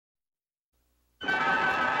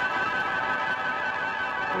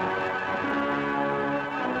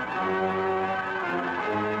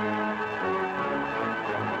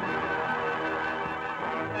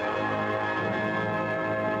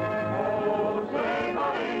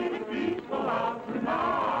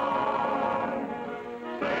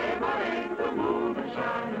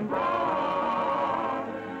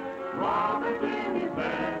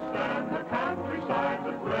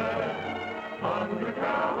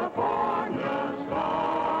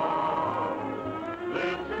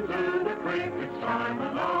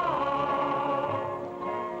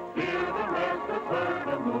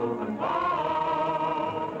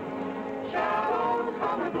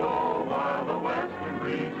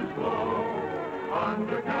breezes blow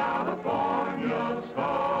under California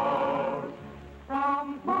stars.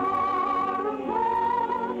 From far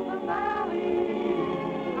across the valley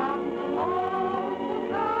comes the lonesome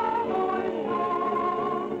cowboy's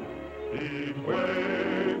song. He's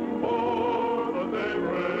waiting for the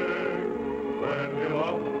daybreak when he'll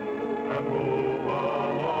up and move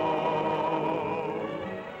along.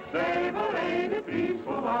 Save a lady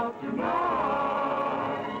peaceful out tonight.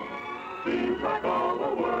 Seems like all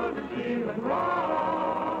the world is feeling right.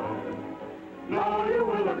 No, you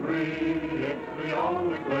will agree, it's the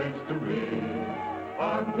only place to be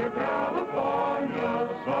under California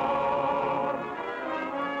stars.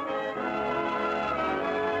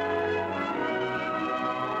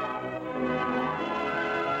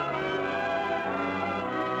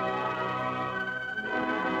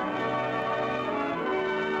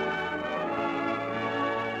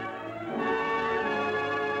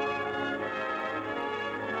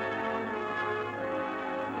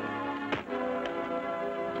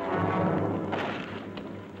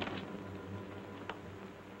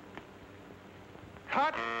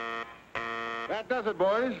 Cut! That does it,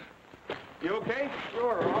 boys. You okay?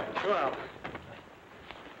 Sure, Roy.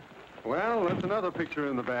 Well, that's another picture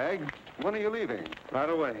in the bag. When are you leaving? Right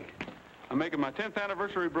away. I'm making my 10th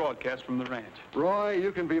anniversary broadcast from the ranch. Roy,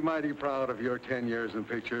 you can be mighty proud of your 10 years in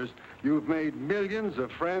pictures. You've made millions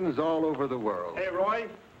of friends all over the world. Hey, Roy,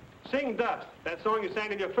 sing Dust, that song you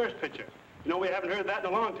sang in your first picture. You know, we haven't heard that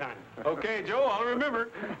in a long time. Okay, Joe, I'll remember.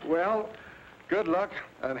 Well, good luck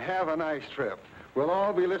and have a nice trip. We'll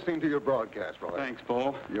all be listening to your broadcast, Roy. Thanks,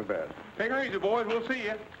 Paul. You bet. Take her easy, boys. We'll see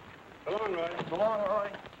you. So long, Roy. So long, Roy.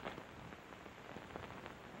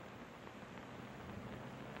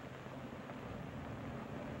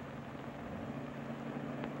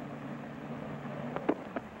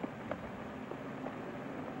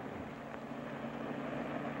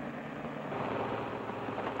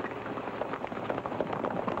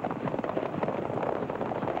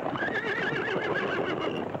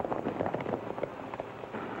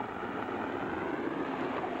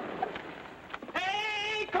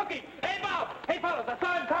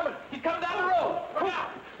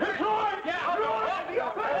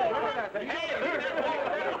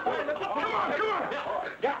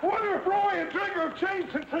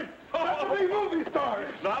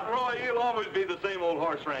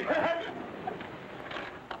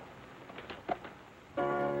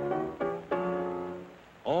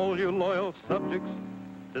 All you loyal subjects,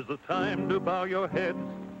 'tis the time to bow your heads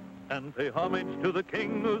and pay homage to the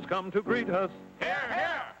king who's come to greet us. Here,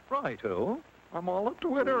 here! Righto. I'm all a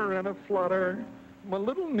twitter and a flutter. My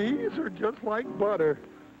little knees are just like butter.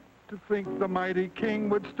 To think the mighty king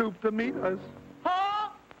would stoop to meet us.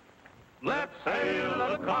 Ha! Let's hail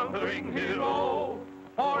the conquering hero,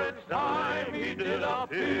 for it's time he did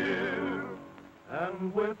appear.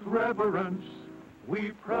 And with reverence,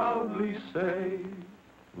 we proudly say,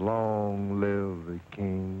 Long live the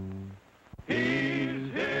king.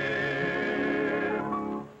 he's here.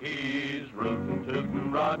 He's rootin'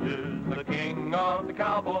 tootin' Rogers, the king of the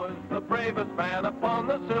cowboys, the bravest man upon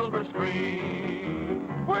the silver screen.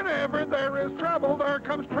 Whenever there is trouble, there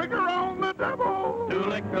comes Trigger on the double. To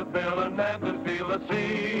lick the villain and to steal the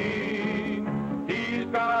scene. He's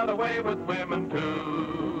got away with women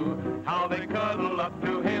too, how they cuddle up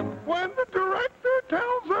to him When the director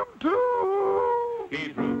tells them to.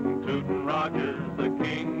 He's rootin' tootin' Rogers, the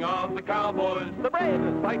king of the cowboys, the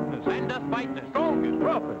bravest, fightin'est, and the fightin'est, strongest,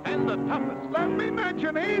 roughest, and the toughest. Let me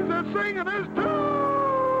mention he's a singing'est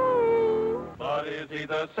too. But is he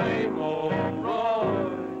the same old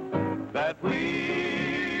Roy that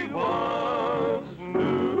we once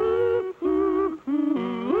knew?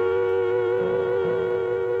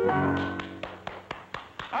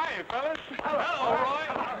 Hi, fellas. Hello, Roy.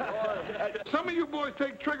 Some of you boys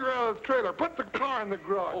take Trigger out of the trailer. Put the car in the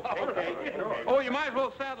garage. Okay. Oh, you might as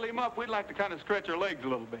well saddle him up. We'd like to kind of stretch our legs a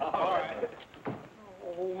little bit. All right.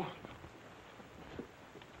 Oh.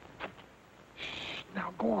 Shh,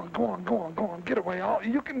 now go on. Get away.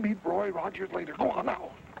 You can meet Roy Rogers later. Go on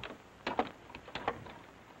now.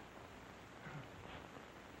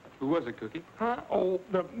 Who was it, Cookie? Huh? Oh,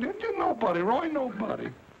 nobody, Roy, nobody.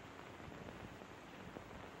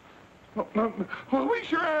 Well, we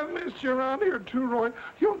sure have missed you around here, too, Roy.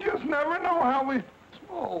 You'll just never know how we...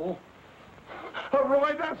 Oh.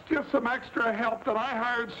 Roy, that's just some extra help that I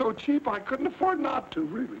hired so cheap I couldn't afford not to,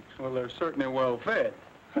 really. Well, they're certainly well fed.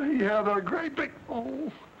 Yeah, they're great big...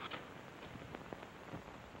 Oh.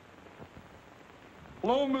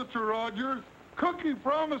 Hello, Mr. Rogers. Cookie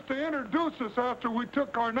promised to introduce us after we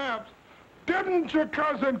took our naps. Didn't you,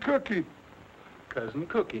 Cousin Cookie? Cousin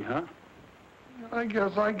Cookie, huh? I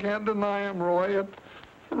guess I can't deny him, Roy. It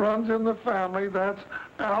runs in the family. That's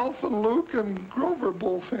Alf and Luke and Grover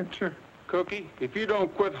Bullfincher. Cookie, if you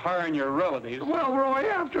don't quit hiring your relatives... Well, Roy,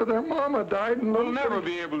 after their mama died and... We'll never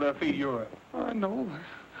be able to feed your... I know.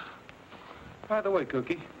 By the way,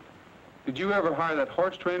 Cookie, did you ever hire that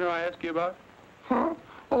horse trainer I asked you about? Huh?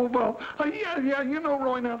 Oh, well, yeah, you know,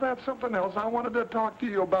 Roy, now that's something else I wanted to talk to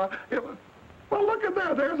you about. Well, look at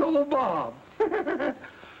there. There's old Bob.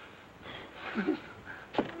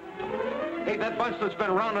 Hey, that bunch that's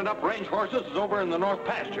been rounding up range horses is over in the north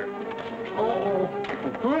pasture. Oh.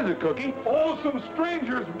 Who is it, Cookie? Oh, some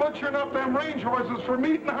strangers butchering up them range horses for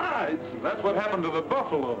meat and hides. That's what happened to the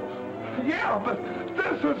buffaloes. Yeah, but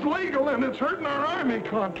this is legal and it's hurting our army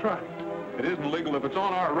contract. It isn't legal if it's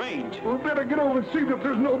on our range. We'll better get over and see that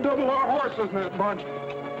there's no double R horses in that bunch.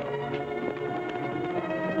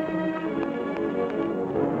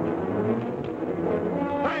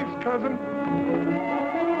 Thanks, cousin.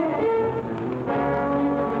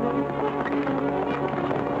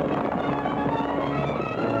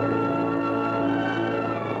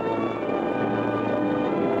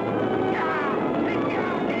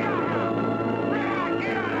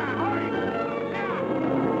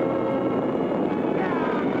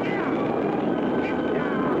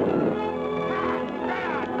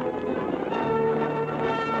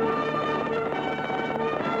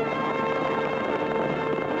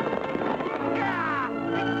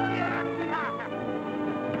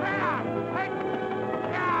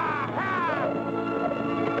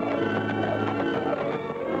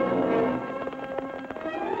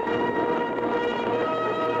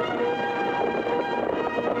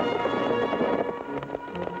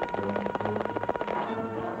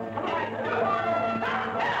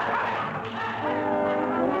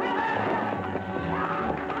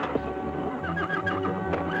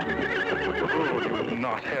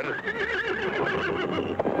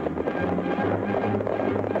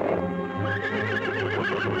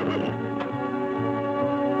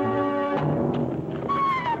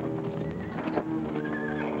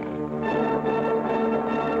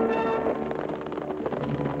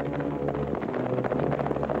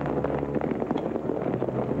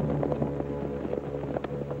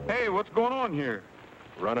 Hey, what's going on here?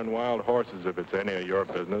 Running wild horses if it's any of your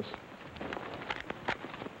business.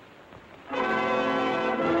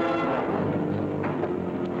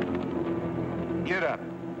 Get up.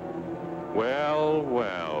 Well,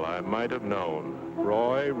 well, I might have known.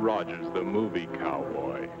 Roy Rogers, the movie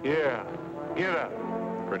cowboy. Yeah, get up.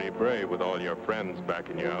 Pretty brave with all your friends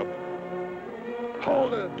backing you up.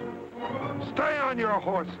 Hold it. Stay on your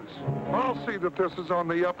horses. I'll see that this is on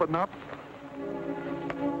the up and up.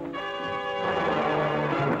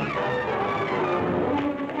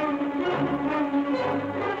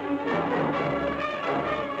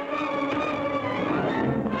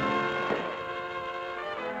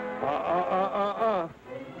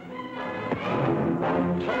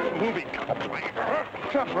 Tough movie cowboy.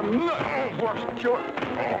 Tough enough. Worst short.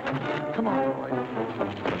 Come on, Roy.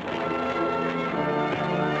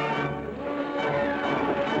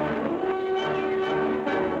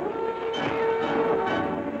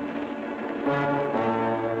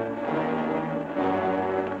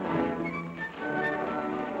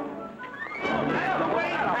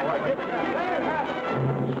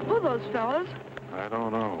 Who are those fellas? I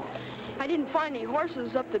don't know. I didn't find any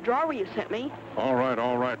horses up the drawer you sent me. All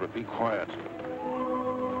right, but be quiet.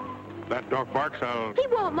 That dog barks, I'll... He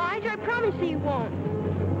won't, Lige. I promise he won't.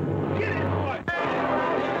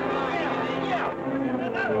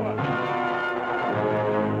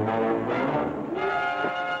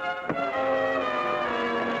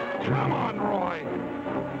 Come on, Roy.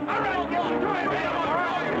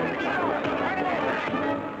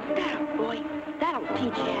 Now, boy, that'll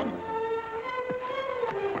teach Ed.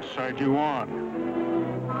 What side you on?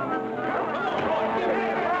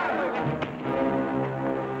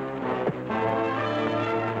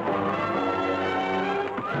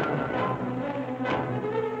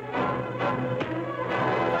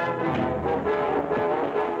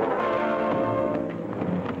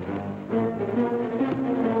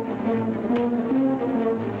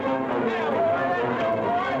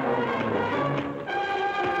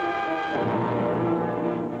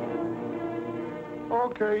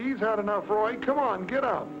 Okay, he's had enough, Roy. Come on, get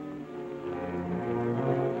up.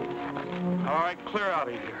 All right, clear out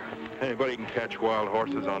of here. Anybody can catch wild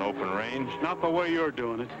horses on open range. Not the way you're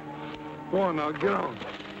doing it. Go on now, get on.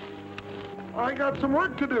 I got some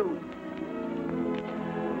work to do.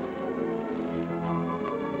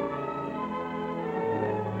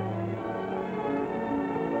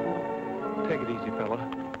 Take it easy, fella.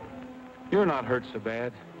 You're not hurt so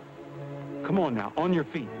bad. Come on now, on your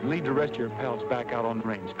feet. Lead the rest of your pals back out on the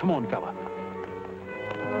range. Come on, fella.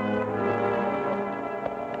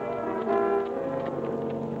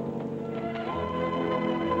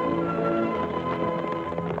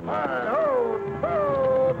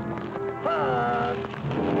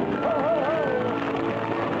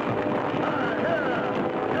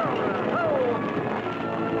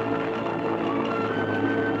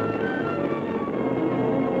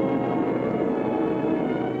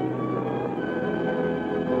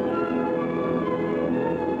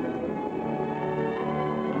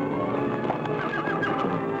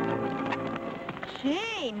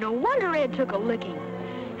 No wonder Ed took a licking.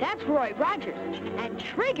 That's Roy Rogers and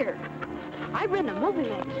Trigger. I read in a movie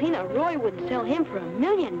magazine that Roy would sell him for $1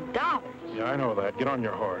 million. Yeah, I know that. Get on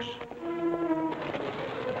your horse.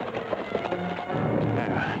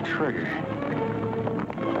 Yeah, Trigger.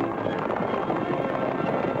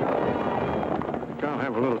 Gotta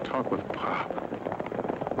have a little talk with Pop.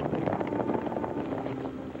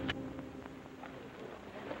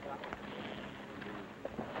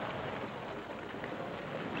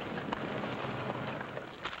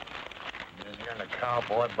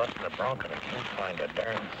 Cowboy busting a bronco and can't find a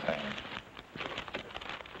darn thing.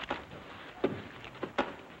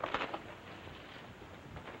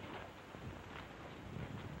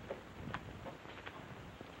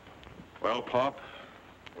 Well, Pop,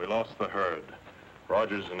 we lost the herd.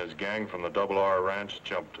 Rogers and his gang from the Double R Ranch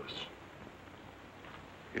jumped us.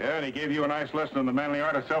 Yeah, and he gave you a nice lesson in the manly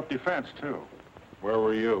art of self-defense, too. Where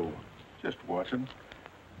were you? Just watching.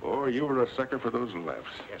 Oh, you were a sucker for those lefts.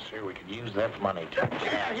 Yes, sir, we could use that money, too.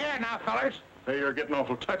 Yeah, now, fellas. Hey, you're getting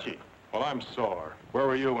awful touchy. Well, I'm sore. Where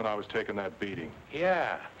were you when I was taking that beating?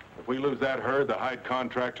 Yeah. If we lose that herd, the hide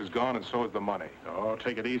contract is gone, and so is the money. Oh,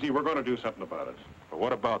 take it easy. We're going to do something about it. But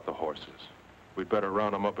what about the horses? We'd better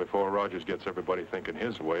round them up before Rogers gets everybody thinking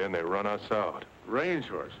his way and they run us out. Range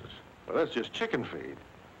horses. Well, that's just chicken feed.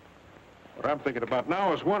 What I'm thinking about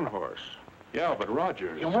now is one horse. Yeah, but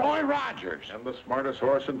Rogers... Roy Rogers. And the smartest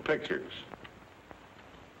horse in pictures.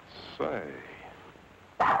 Say...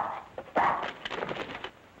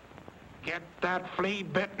 Get that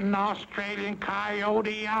flea-bitten Australian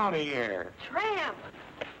coyote out of here. Tramp,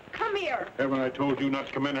 come here. Haven't I told you not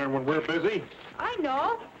to come in here when we're busy? I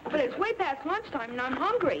know, but it's way past lunchtime and I'm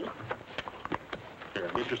hungry.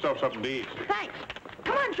 Here, get yourself something to eat. Thanks.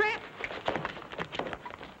 Come on, Tramp.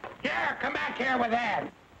 Yeah, come back here with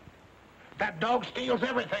that. That dog steals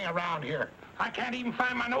everything around here. I can't even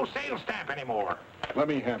find my no-sale stamp anymore. Let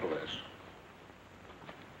me handle this.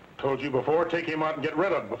 Told you before, take him out and get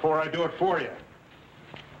rid of him before I do it for you.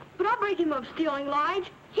 But I'll break him of stealing, Lige.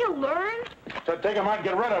 He'll learn. So take him out and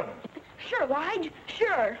get rid of him. Sure, Lige,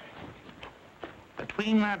 sure.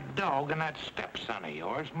 Between that dog and that stepson of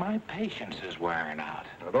yours, my patience is wearing out.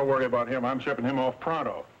 Now, don't worry about him. I'm shipping him off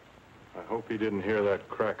pronto. I hope he didn't hear that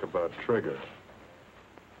crack about Trigger.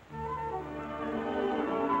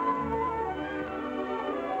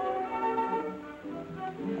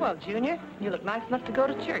 Well, Junior, you look nice enough to go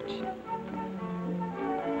to church.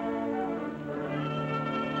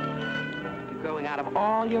 You're growing out of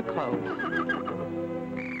all your clothes.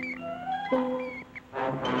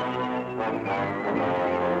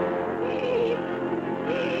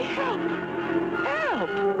 Help!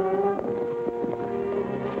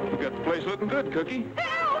 You got the place looking good, Cookie.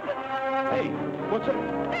 Help! Hey, what's that?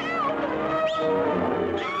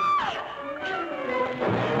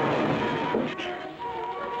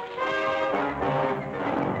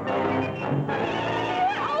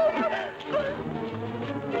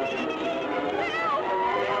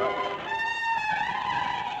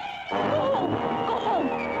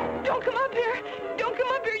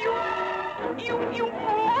 You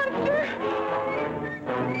monster!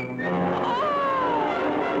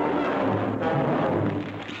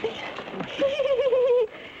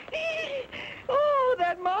 Oh,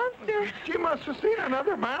 that monster. She must have seen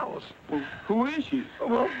another mouse. Well, who is she?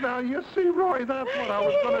 Well, now, you see, Roy, that's what I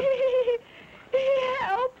was going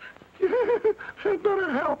Help! to... I'd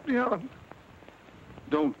better help you.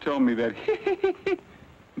 Don't tell me that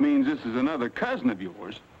means this is another cousin of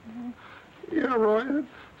yours. Yeah, Roy,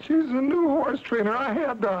 she's a new horse trainer. I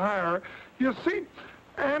had to hire her. You see,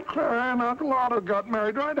 Aunt Clara and Uncle Otto got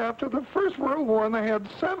married right after the First World War, and they had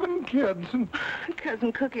 7 kids. And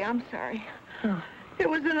Cousin Cookie, I'm sorry. Yeah. It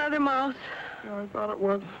was another mouse. Yeah, I thought it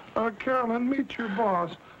was. Carolyn, meet your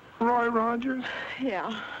boss, Roy Rogers.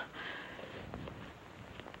 Yeah.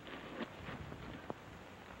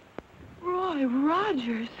 Roy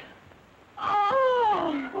Rogers.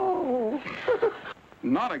 Oh! Oh.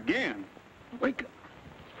 Not again. Wake up.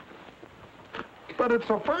 but it's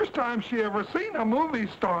the first time she ever seen a movie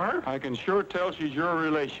star. I can sure tell she's your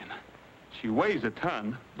relation. She weighs a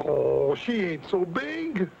ton. Oh, she ain't so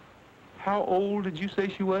big. How old did you say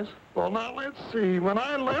she was? Well, now, let's see. When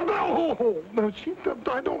I left... Oh, no,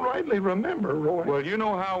 I don't rightly remember, Roy. Well, you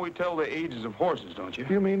know how we tell the ages of horses, don't you?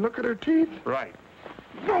 You mean look at her teeth? Right.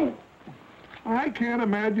 No! I can't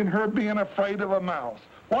imagine her being afraid of a mouse.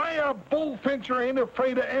 Why, a bullfincher ain't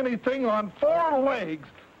afraid of anything on 4 legs.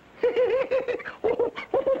 It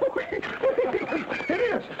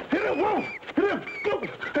is! It is! Whoa! It is! Whoa.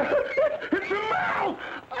 It's a mouse!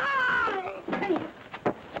 Ah!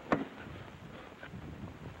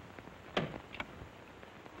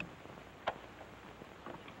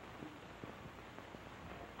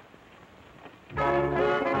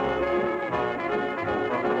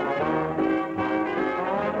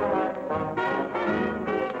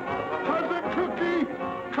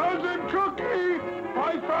 Cousin Cookie!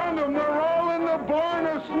 I found them. They're all in the barn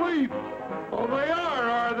asleep. Oh, they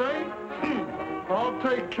are they? I'll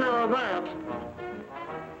take care of that.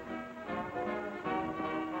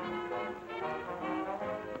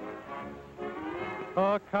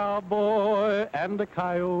 A cowboy and a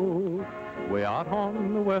coyote way out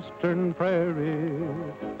on the western prairie.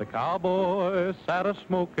 The cowboy sat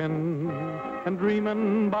a-smoking and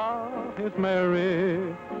dreaming about his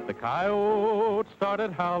Mary. The coyote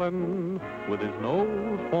started howling with his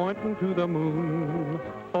nose pointing to the moon.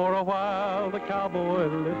 For a while the cowboy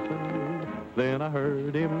listened, then I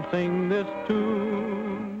heard him sing this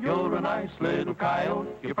tune. You're a nice little coyote,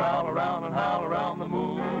 you prowl around and howl around the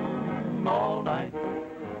moon all night.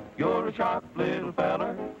 You're a sharp little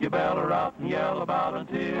feller, you beller out and yell about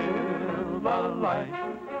until the light.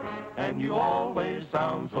 And you always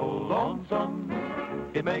sound so lonesome,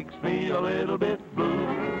 it makes me a little bit blue.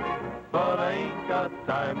 But I ain't got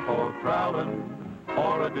time for prowling,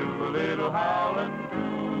 or I do a little howling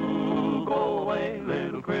too. Go away,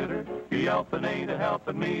 little critter, you yelping ain't a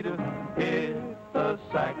helping me to hit the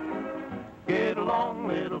sack. Get along,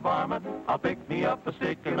 little varmint, I'll pick me up a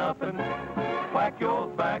stick and up and whack your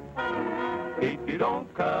back. If you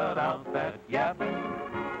don't cut out that yapping,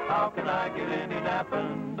 how can I get any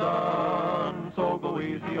napping done? So go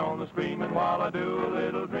easy on the screaming while I do a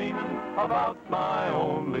little dreaming about my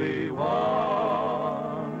only one.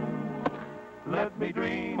 Let me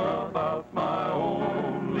dream about my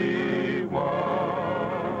only one.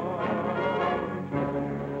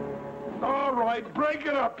 All right, break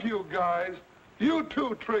it up, you guys. You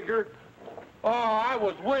too, Trigger. Oh, I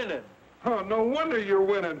was winning. Oh, no wonder you're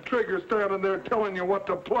winning. Trigger standing there telling you what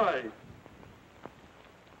to play.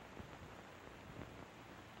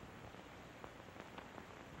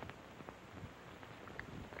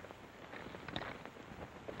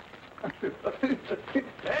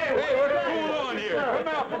 Hey, what's going on here? Come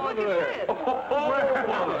out from under there.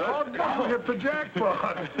 Well, God, hit the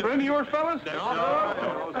jackpot. Friend of yours, fellas?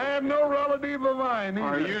 I am no relative of mine either.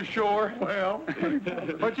 Are you sure? Well,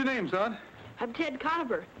 What's your name, son? I'm Ted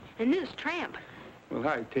Conover, and this is Tramp. Well,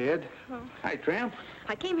 hi, Ted. Oh. Hi, Tramp.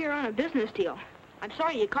 I came here on a business deal. I'm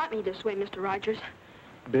sorry you caught me this way, Mr. Rogers.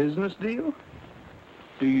 Business deal?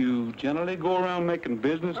 Do you generally go around making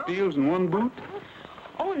business deals in one boot?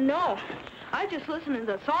 Oh, no. I just listened to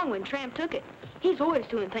the song when Tramp took it. He's always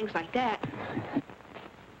doing things like that.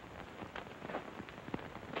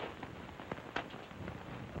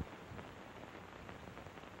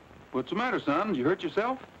 What's the matter, son? Did you hurt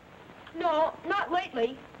yourself? No, not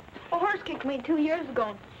lately. A horse kicked me 2 years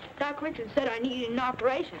ago. Doc Richards said I needed an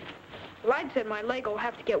operation. Lige said my leg will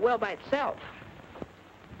have to get well by itself.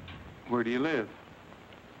 Where do you live?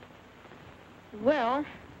 Well,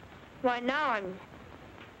 right now I'm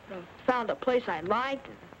found a place I liked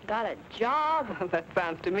and got a job. That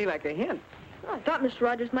sounds to me like a hint. Well, I thought Mr.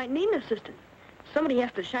 Rogers might need an assistant. Somebody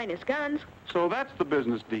has to shine his guns. So that's the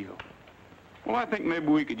business deal. Well, I think maybe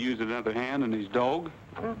we could use another hand in his dog.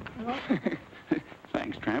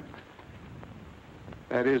 Thanks, Tramp.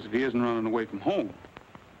 That is, if he isn't running away from home.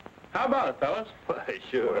 How about it, fellas? Why,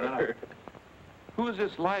 sure. Who is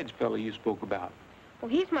this Lige fellow you spoke about?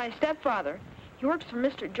 Well, he's my stepfather. He works for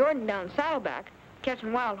Mr. Jordan down Saddleback,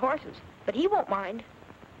 catching wild horses. But he won't mind.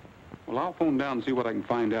 Well, I'll phone down and see what I can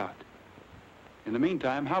find out. In the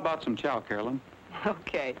meantime, how about some chow, Carolyn?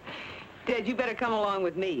 Okay. Ted, you better come along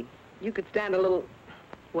with me. You could stand a little...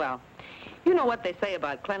 Well, you know what they say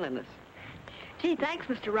about cleanliness. Gee, thanks,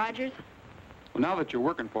 Mr. Rogers. Well, now that you're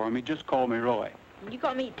working for me, just call me Roy. You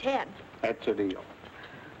call me Ted. That's a deal.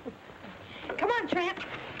 Come on, Tramp.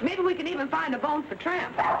 Maybe we can even find a bone for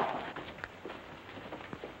Tramp.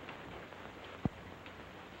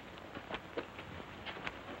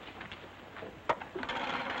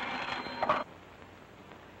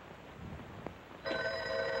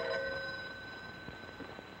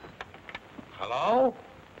 Hello?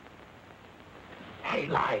 Hey,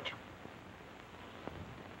 Lige.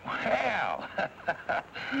 Well,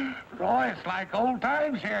 Roy, it's like old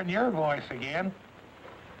times hearing your voice again.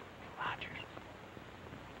 Rogers.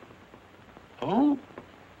 Who?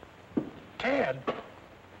 Ted.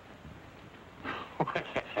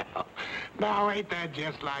 Well, now ain't that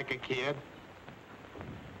just like a kid?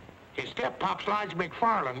 His step-pop's Lige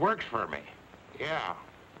McFarland, works for me. Yeah.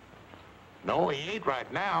 No, he ain't right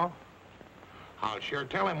now. I'll sure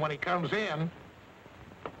tell him when he comes in.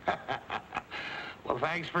 Well,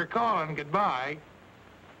 thanks for calling. Goodbye.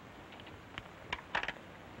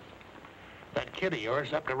 That kid of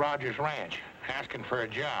yours up to Rogers Ranch, asking for a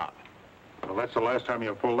job. Well, that's the last time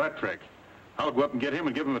you'll pull that trick. I'll go up and get him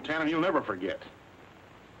and give him the tannin he'll never forget.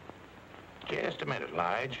 Just a minute,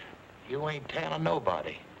 Lige. You ain't telling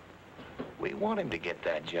nobody. We want him to get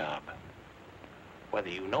that job. Whether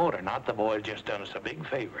you know it or not, the boy's just done us a big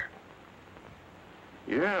favor.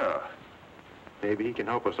 Yeah. Maybe he can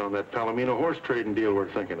help us on that Palomino horse trading deal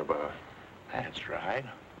we're thinking about. That's right.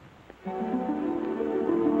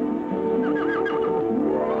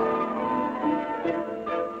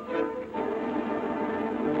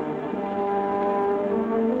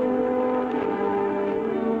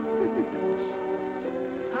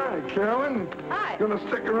 Hi, Carolyn. Hi. Gonna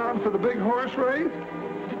stick around for the big horse race?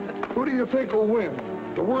 Who do you think will win?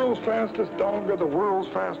 The world's fastest dog or the world's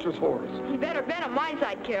fastest horse? You better bet on my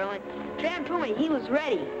side, Carolyn. Tramp told me he was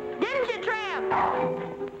ready. Didn't you, Tramp?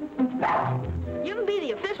 You can be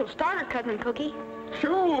the official starter, Cousin Cookie.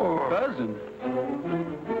 Sure. Cousin?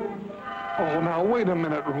 Oh, now, wait a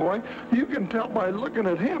minute, Roy. You can tell by looking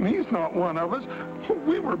at him, he's not one of us.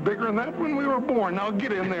 We were bigger than that when we were born. Now,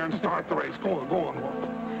 get in there and start the race. Go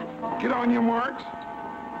on. Get on your marks.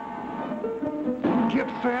 Get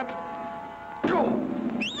set. Go.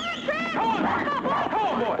 Come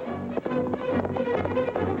on, boy!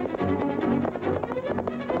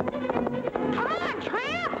 Come on,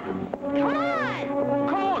 Tramp! Come on!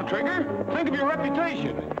 Come on, Trigger. Think of your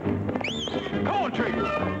reputation. Come on, Trigger.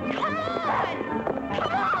 Come on!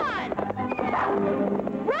 Come on!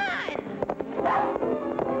 Run!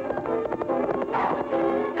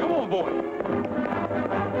 Come on, boy.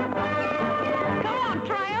 Come on,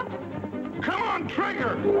 Tramp! Come on,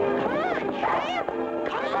 Trigger. Come on, Tramp!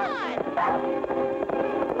 Come on!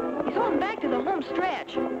 He's on back to the home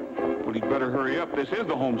stretch. Well, he'd better hurry up. This is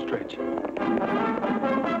the home stretch.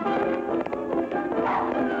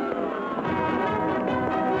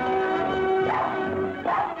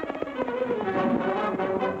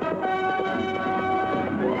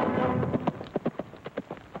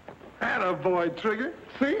 Attaboy, Trigger.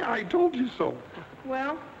 See, I told you so.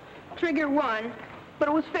 Well, Trigger won, but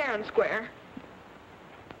it was fair and square.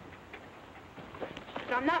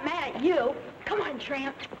 But I'm not mad at you. Come on,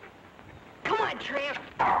 Tramp. Come on, Tramp.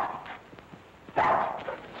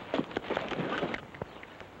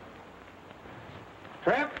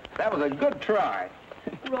 Tramp, that was a good try.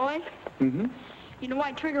 Roy, Mm-hmm. you know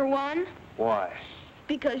why Trigger won? Why?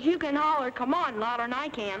 Because you can holler, come on, louder than I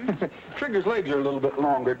can. Trigger's legs are a little bit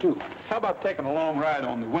longer, too. How about taking a long ride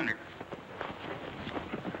on the winner?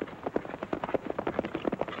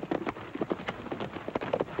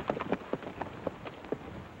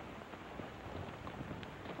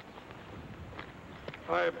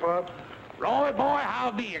 Hi, Pop. Roy, boy,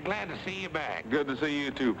 how be you? Glad to see you back. Good to see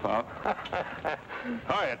you, too, Pop.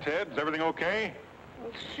 Hiya, Ted. Is everything okay?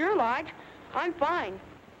 Well, sure, Lige. I'm fine.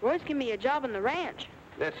 Roy's giving me a job on the ranch.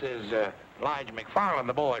 This is Lige McFarland,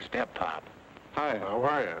 the boy's step-pop. Hi, how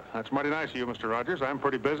are you? That's mighty nice of you, Mr. Rogers. I'm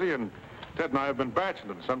pretty busy, and Ted and I have been batching,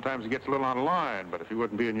 and sometimes he gets a little on line, but if he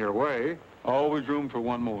wouldn't be in your way... Always room for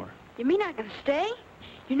one more. You mean I can stay?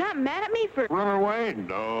 You're not mad at me for... Run away?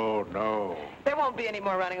 No, no. There won't be any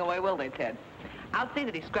more running away, will they, Ted? I'll see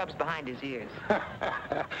that he scrubs behind his ears.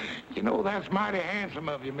 You know, that's mighty handsome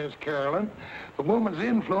of you, Miss Carolyn. The woman's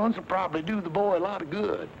influence will probably do the boy a lot of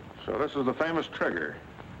good. So this is the famous Trigger.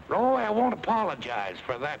 Roy, I won't apologize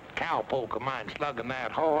for that cowpoke of mine slugging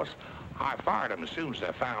that horse. I fired him as soon as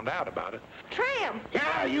I found out about it. Tramp!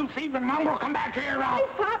 Yeah, you thieving mongrel, come back here, Hey,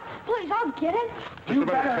 Pop, please, I'll get it. Just a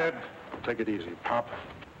minute, Ted. Take it easy, Pop.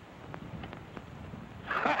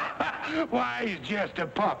 Why, he's just a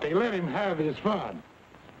puppy. Let him have his fun.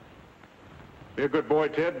 Be a good boy,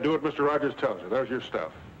 Ted. Do what Mr. Rogers tells you. There's your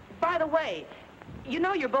stuff. By the way, you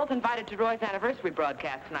know you're both invited to Roy's anniversary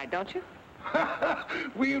broadcast tonight, don't you?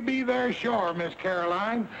 We'll be there sure, Miss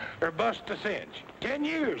Caroline, or bust a cinch. 10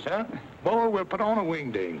 years, huh? Boy, we'll put on a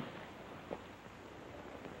wingding.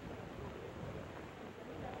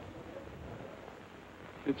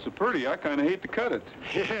 It's so pretty, I kind of hate to cut it.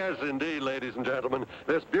 Yes, indeed, ladies and gentlemen.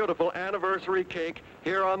 This beautiful anniversary cake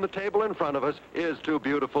here on the table in front of us is too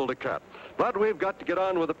beautiful to cut. But we've got to get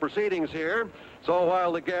on with the proceedings here. So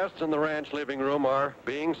while the guests in the ranch living room are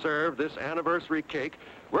being served this anniversary cake,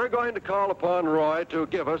 we're going to call upon Roy to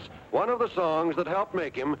give us one of the songs that helped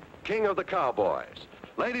make him King of the Cowboys.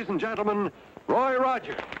 Ladies and gentlemen, Roy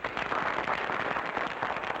Rogers.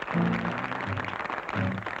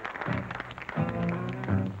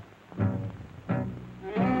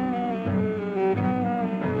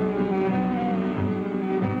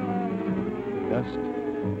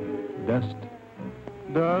 Dust,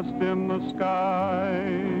 dust in the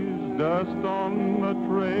skies, dust on the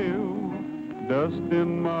trail, dust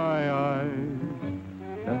in my eyes.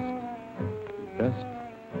 Dust, dust,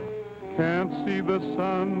 can't see the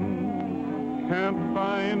sun, can't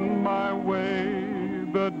find my way.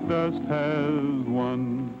 The dust has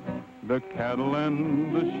won, the cattle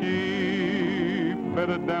and the sheep,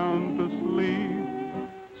 bedded down to sleep,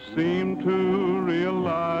 seem to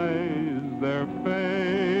realize their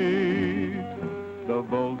fate. The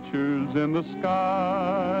vultures in the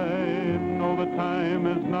sky know the time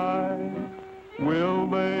is nigh. Will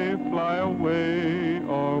they fly away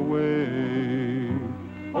or wait?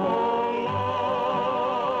 Oh,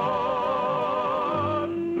 Lord,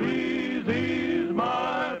 please ease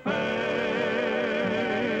my pain.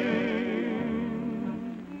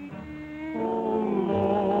 Oh,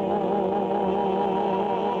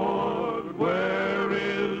 Lord, where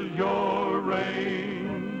is your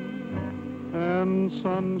rain and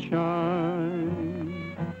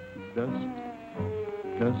sunshine? Dust,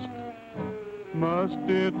 dust, must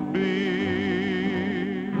it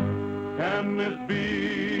be? Can this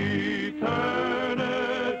be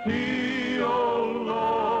eternity, oh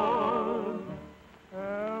Lord?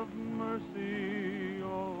 Have mercy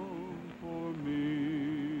on for me.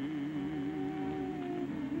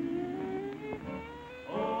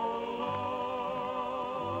 Oh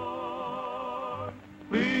Lord,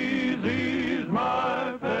 please ease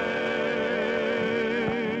my pain.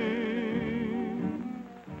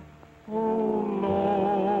 Oh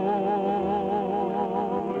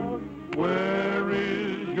Lord, where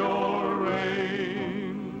is your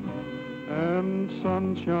rain and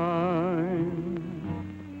sunshine?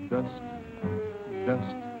 Dust,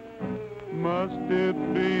 dust, must it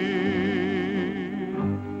be?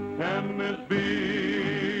 Can this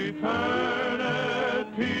be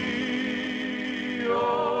eternity,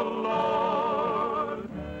 oh Lord?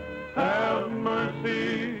 Have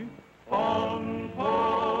mercy on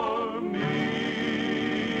for me.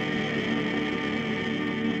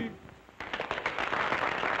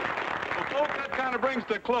 Well, folks, that kind of brings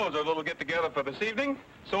to a close our little get-together for this evening.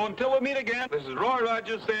 So until we meet again, this is Roy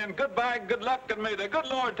Rogers saying goodbye, good luck, and may the good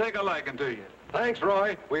Lord take a liking to you. Thanks,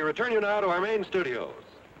 Roy. We return you now to our main studios.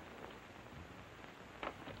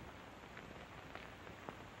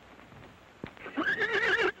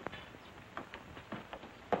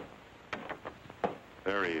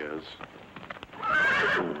 There he is.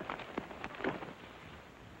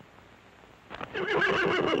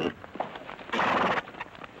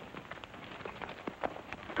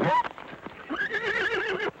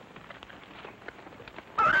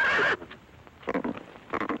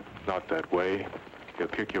 Not that way. He'll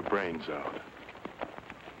kick your brains out.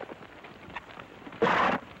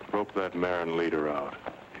 Rope that mare and lead her out.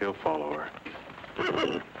 He'll follow her.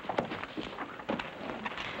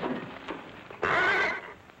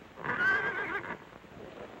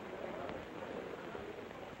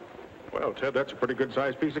 Well, Ted, that's a pretty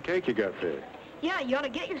good-sized piece of cake you got there. Yeah, you ought to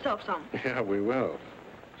get yourself some. Yeah, we will.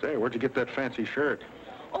 Say, where'd you get that fancy shirt?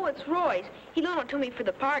 Oh, it's Roy's. He loaned it to me for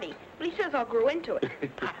the party, but he says I'll grow into it.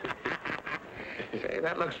 Say,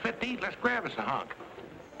 that looks fit to eat. Let's grab us a hunk.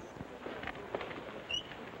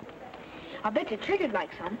 I bet you Trigger'd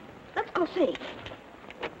like some. Let's go see.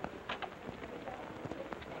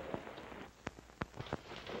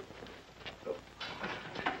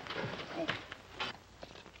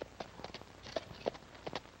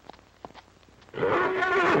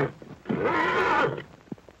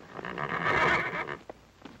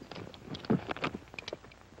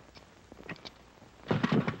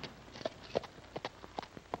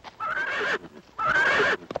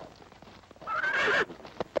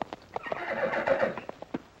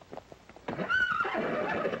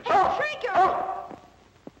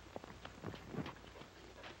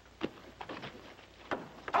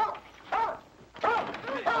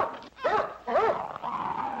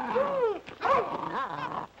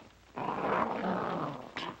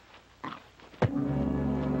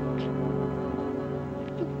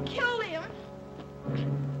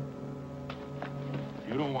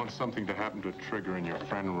 something to happen to Trigger and your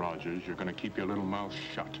friend Rogers, you're going to keep your little mouth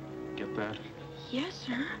shut. Get that? Yes,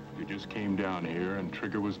 sir. You just came down here and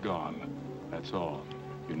Trigger was gone. That's all.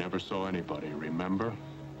 You never saw anybody, remember?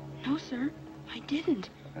 No, sir. I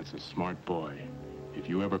didn't. That's a smart boy. If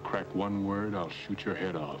you ever crack one word, I'll shoot your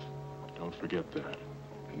head off. Don't forget that.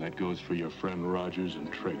 And that goes for your friend Rogers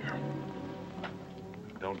and Trigger.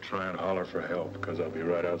 Don't try and holler for help, because I'll be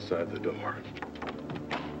right outside the door.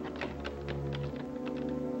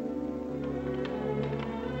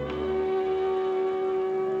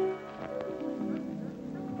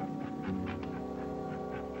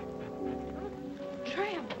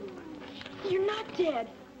 Tramp, you're not dead.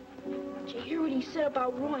 Did you hear what he said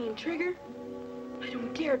about Roy and Trigger? I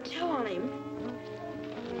don't dare tell on him.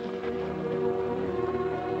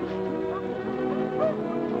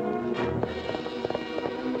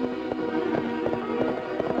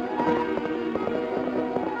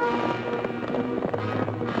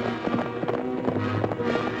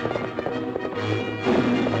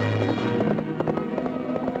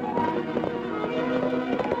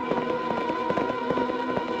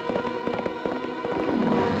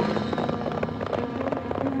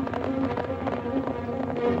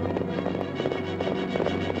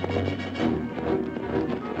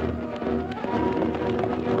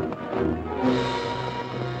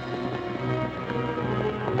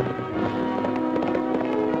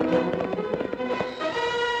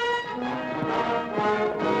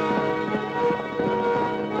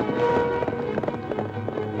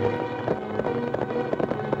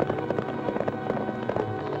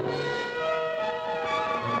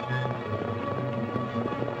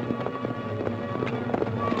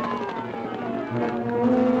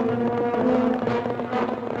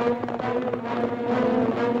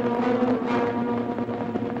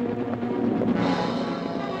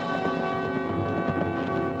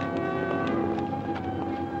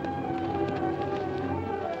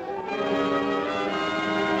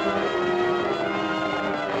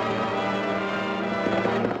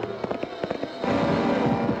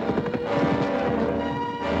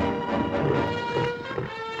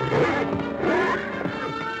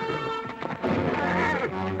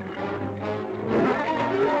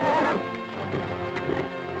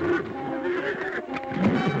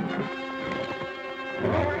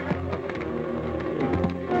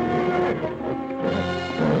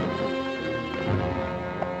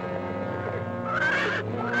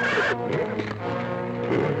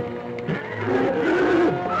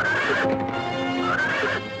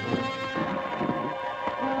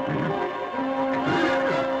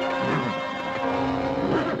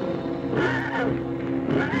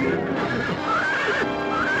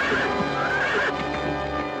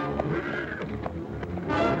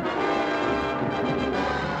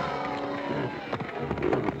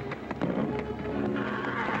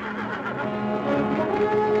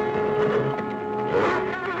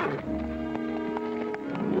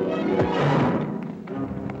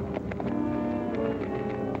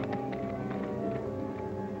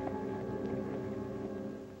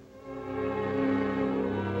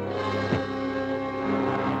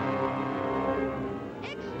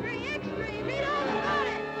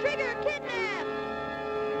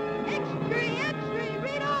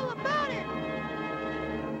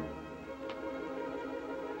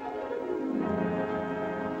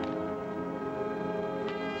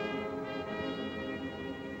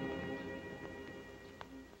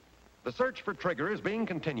 The search for Trigger is being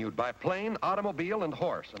continued by plane, automobile, and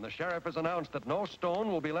horse, and the sheriff has announced that no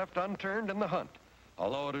stone will be left unturned in the hunt.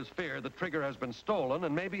 Although it is feared that Trigger has been stolen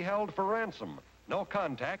and may be held for ransom, no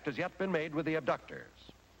contact has yet been made with the abductors.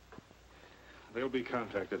 They'll be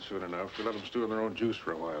contacted soon enough. We'll let them stew in their own juice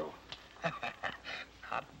for a while.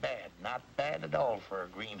 Not bad at all for a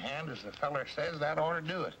green hand. As the feller says, that ought to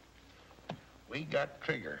do it. We got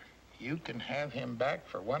Trigger. You can have him back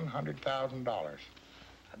for $100,000.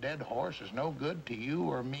 A dead horse is no good to you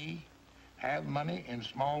or me. Have money in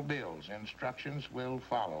small bills. Instructions will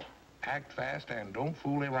follow. Act fast and don't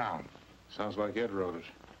fool around. Sounds like Ed wrote it.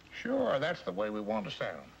 Sure, that's the way we want to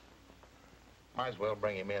sound. Might as well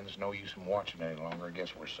bring him in. There's no use in watching any longer. I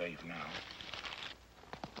guess we're safe now.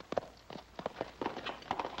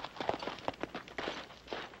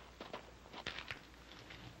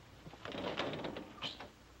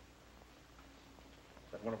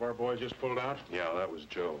 One of our boys just pulled out? Yeah, that was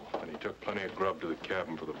Joe. And he took plenty of grub to the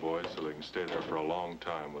cabin for the boys so they can stay there for a long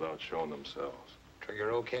time without showing themselves.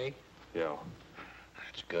 Trigger okay? Yeah.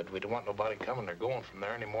 That's good. We don't want nobody coming or going from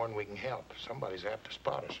there any more than we can help. Somebody's apt to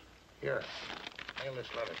spot us. Here, mail this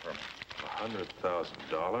letter for me.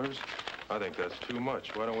 $100,000? I think that's too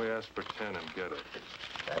much. Why don't we ask for 10 and get it?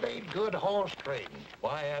 That ain't good horse trading.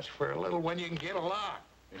 Why ask for a little when you can get a lot?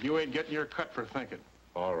 And you ain't getting your cut for thinking.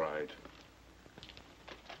 All right.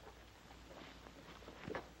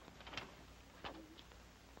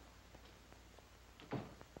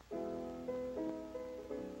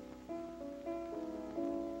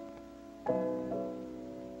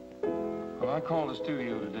 Well, I called the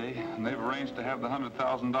studio today, and they've arranged to have the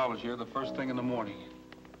 $100,000 here the first thing in the morning.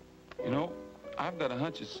 You know, I've got a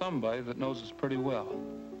hunch it's somebody that knows us pretty well.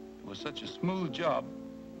 It was such a smooth job,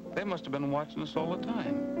 they must have been watching us all the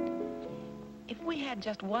time. If we had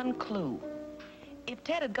just one clue, if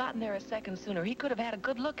Ted had gotten there a second sooner, he could have had a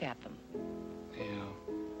good look at them. Yeah.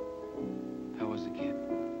 How was the kid?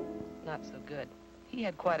 Not so good. He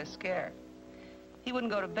had quite a scare. He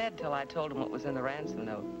wouldn't go to bed till I told him what was in the ransom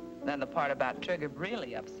note. Then the part about Trigger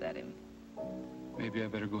really upset him. Maybe I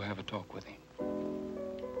better go have a talk with him.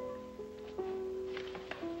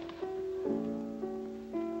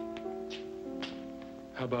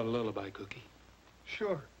 How about a lullaby, Cookie?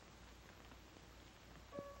 Sure.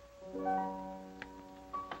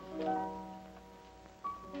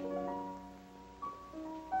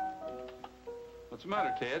 What's the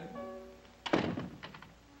matter, Ted?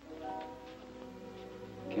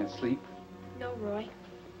 Can't sleep? No, Roy.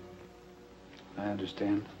 I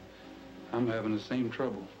understand. I'm having the same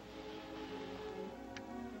trouble.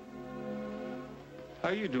 How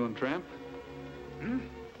you doing, Tramp?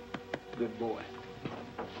 Good boy.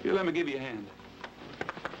 Here, let me give you a hand.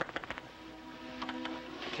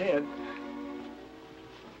 Ted,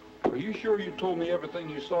 are you sure you told me everything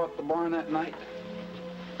you saw at the barn that night?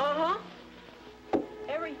 Uh-huh.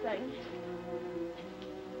 Everything.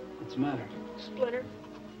 What's the matter? Splinter.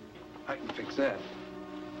 I can fix that.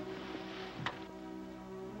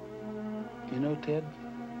 You know, Ted,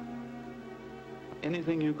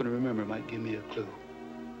 anything you can remember might give me a clue.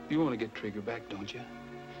 You want to get Trigger back, don't you?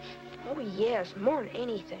 Oh, yes, more than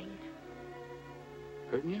anything.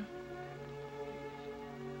 Hurting you?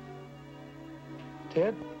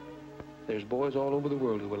 Ted, there's boys all over the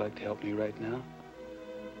world who would like to help me right now.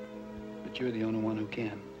 But you're the only one who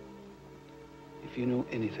can. If you know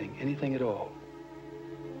anything, anything at all,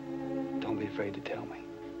 don't be afraid to tell me.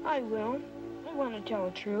 I will. I want to tell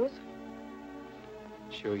the truth.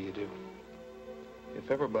 Sure you do. If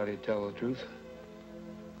everybody'd tell the truth,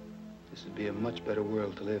 this would be a much better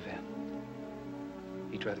world to live in.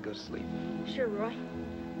 You try to go to sleep. Sure, Roy.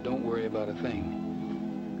 Don't worry about a thing.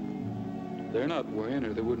 They're not worrying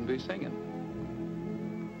or they wouldn't be singing.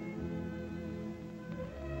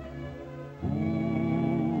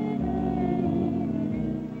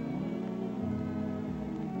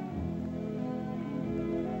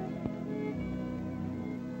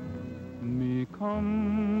 Mi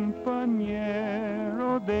compañero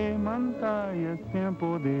de montaña, es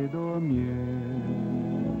tiempo de dormir.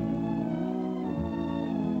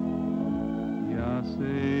 Ya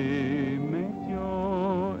se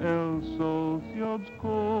metió el sol, se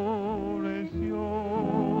oscureció.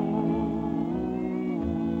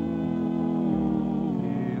 Y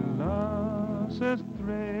las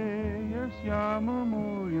estrellas ya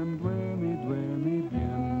murmuran, duerme, duerme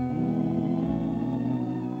bien.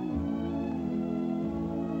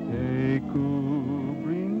 Te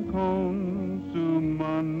cubren con su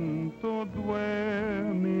manto,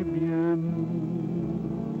 duerme bien.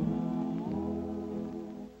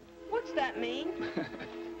 What's that mean?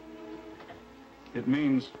 It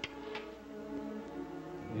means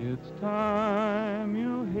It's time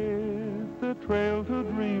you hit the trail to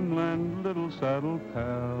dreamland, little saddle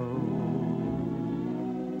pal.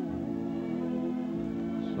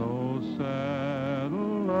 So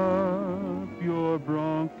saddle up your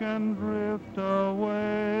bronc and drift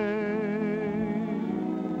away.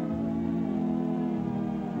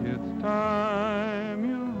 It's time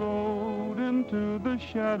you rode into the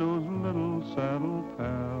shadows, little saddle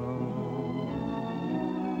pal.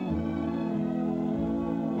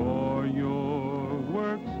 For your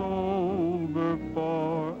work's over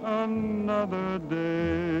for another day.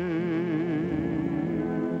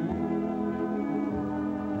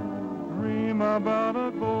 Dream about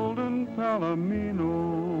a golden palomino,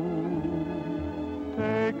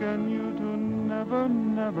 taking you to Never,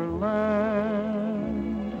 Never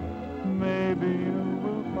Land. Maybe you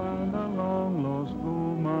will find a long-lost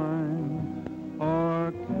gold mine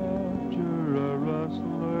or capture a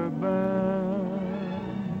rustler band.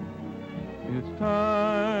 It's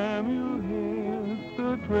time you hit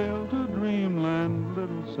the trail to dreamland,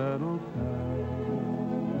 little saddle pal.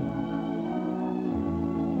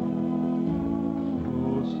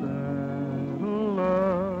 So saddle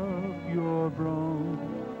up your bronc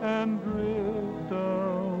and drift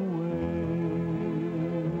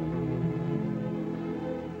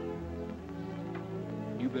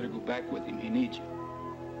back with him. He needs you.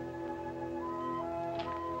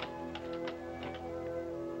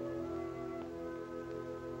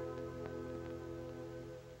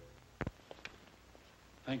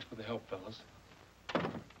 Thanks for the help, fellas.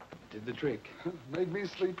 Did the trick. Made me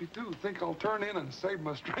sleepy, too. Think I'll turn in and save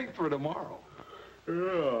my strength for tomorrow.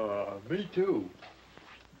 Yeah, me too.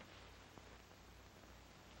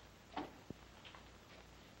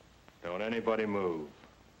 Don't anybody move.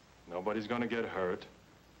 Nobody's gonna get hurt.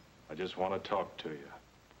 I just want to talk to you.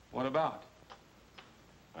 What about?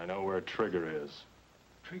 I know where Trigger is.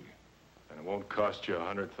 Trigger? And it won't cost you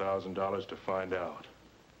 $100,000 to find out.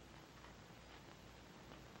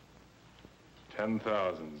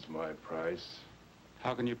 10,000's my price.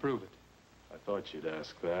 How can you prove it? I thought you'd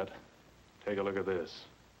ask that. Take a look at this.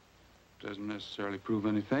 Doesn't necessarily prove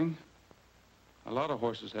anything. A lot of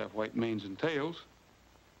horses have white manes and tails.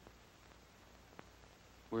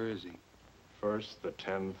 Where is he? First, the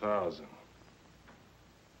 10,000.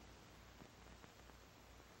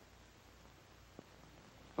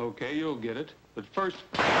 Okay, you'll get it. But first...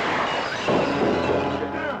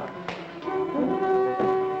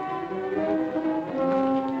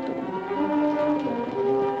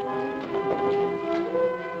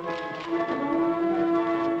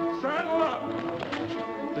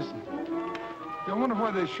 I wonder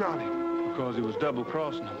why they shot him. Because he was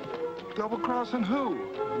double-crossing them. Double-crossing who?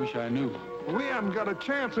 I wish I knew. We haven't got a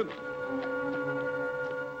chance at...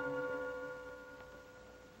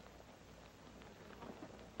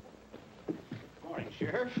 Morning,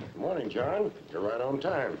 Sheriff. Morning, John. You're right on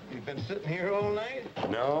time. You've been sitting here all night?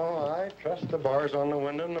 No, I trust the bars on the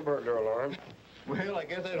window and the burglar alarm. Well, I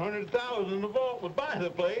guess that 100,000 in the vault would buy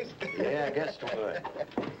the place. Yeah, I guess it would.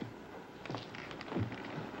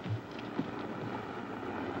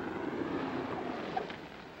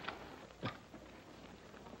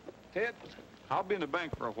 Ted, I'll be in the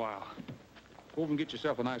bank for a while. Go over and get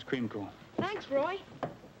yourself an ice cream cone. Thanks, Roy.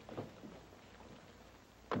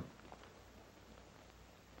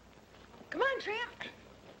 Come on, Tramp.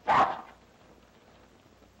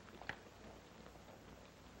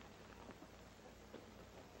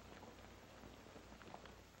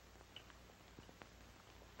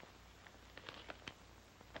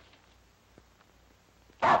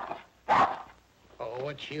 Oh,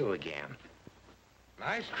 it's you again.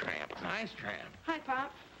 Nice tramp, nice tramp. Hi,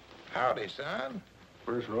 Pop. Howdy, son.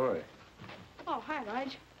 Where's Roy? Oh, hi,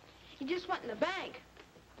 Lige. He just went in the bank.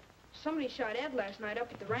 Somebody shot Ed last night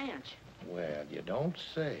up at the ranch. Well, you don't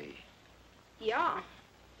say. Yeah.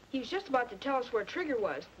 He was just about to tell us where Trigger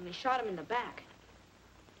was when they shot him in the back.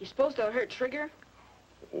 You suppose they'll hurt Trigger?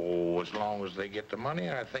 Oh, as long as they get the money,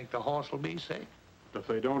 I think the horse will be safe. If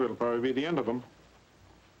they don't, it'll probably be the end of them.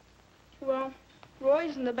 Well,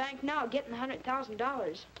 Roy's in the bank now getting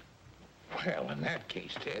 $100,000. Well, in that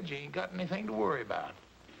case, Ted, you ain't got anything to worry about.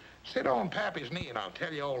 Sit on Pappy's knee and I'll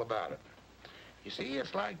tell you all about it. You see,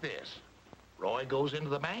 it's like this. Roy goes into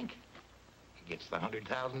the bank. He gets the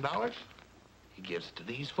 $100,000. He gives it to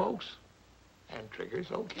these folks. And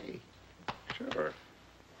Trigger's okay. Sure.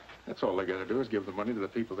 That's all they gotta do is give the money to the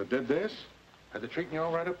people that did this. Are they treating you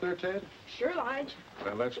all right up there, Ted? Sure, Lige.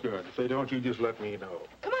 Well, that's good. If they don't, you just let me know.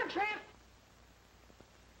 Come on, Tramp.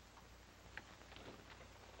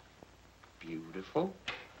 Beautiful,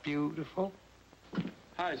 beautiful.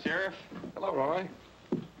 Hi, Sheriff. Hello, Roy.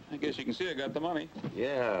 I guess you can see I got the money.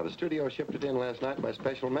 Yeah, the studio shipped it in last night by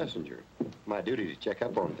special messenger. My duty to check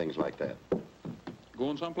up on things like that.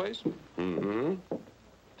 Going someplace? Mm-hmm.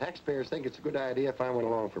 Taxpayers think it's a good idea if I went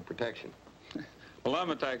along for protection. Well, I'm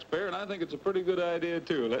a taxpayer, and I think it's a pretty good idea,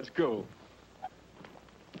 too. Let's go.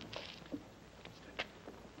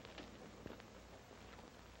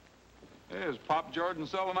 Hey, is Pop Jordan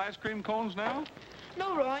selling ice cream cones now?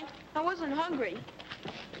 No, Roy. I wasn't hungry.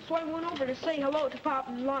 So I went over to say hello to Pop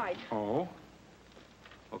and Lige. Oh?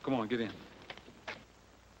 Well, come on, get in.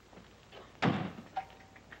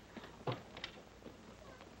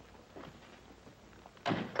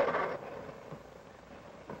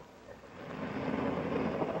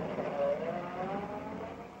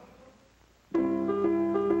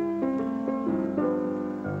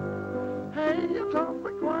 Hey, it's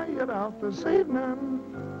awfully quiet out this evening.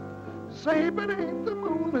 Say, but ain't the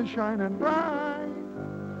moon a shining bright?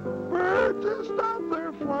 Birds just out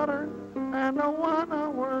there fluttering, and no one a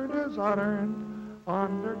word is uttering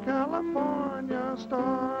under California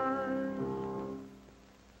stars.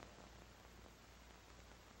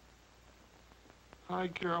 Hi,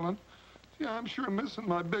 Carolyn. Yeah, I'm sure missing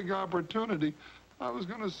my big opportunity. I was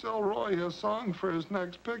going to sell Roy a song for his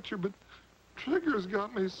next picture, but Trigger's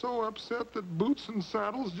got me so upset that boots and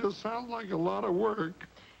saddles just sound like a lot of work.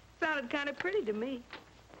 Sounded kind of pretty to me.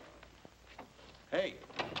 Hey,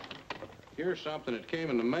 here's something that came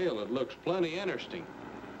in the mail that looks plenty interesting.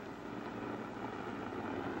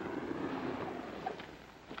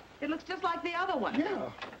 It looks just like the other one. Yeah.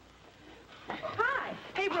 Hi.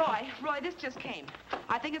 Hey, Roy. Roy, this just came.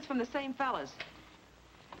 I think it's from the same fellas.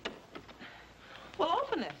 Well,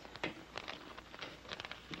 open it.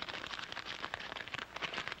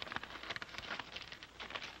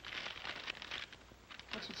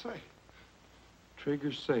 What's it say?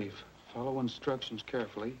 Trigger's safe. Follow instructions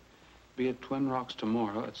carefully. Be at Twin Rocks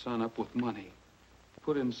tomorrow at sunup with money.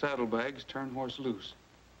 Put in saddlebags, turn horse loose.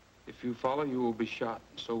 If you follow, you will be shot,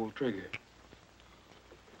 and so will Trigger.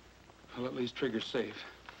 Well, at least Trigger's safe.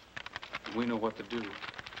 And we know what to do.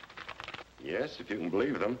 Yes, if you can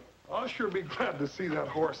believe them. I'll sure be glad to see that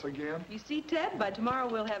horse again. You see, Ted, by tomorrow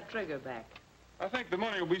we'll have Trigger back. I think the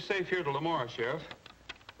money will be safe here till tomorrow, Sheriff.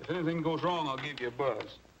 If anything goes wrong, I'll give you a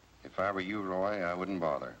buzz. If I were you, Roy, I wouldn't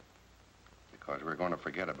bother. Because we're going to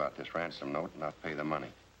forget about this ransom note and not pay the money.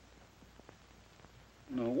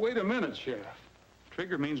 No, wait a minute, Sheriff.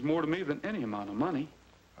 Trigger means more to me than any amount of money.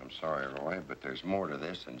 I'm sorry, Roy, but there's more to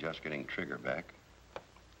this than just getting Trigger back.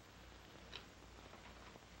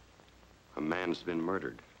 A man's been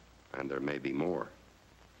murdered, and there may be more.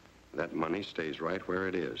 That money stays right where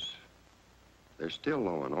it is. There's still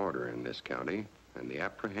law and order in this county, and the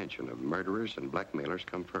apprehension of murderers and blackmailers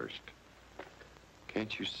come first.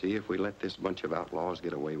 Can't you see if we let this bunch of outlaws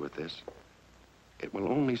get away with this, it will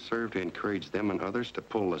only serve to encourage them and others to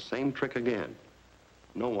pull the same trick again.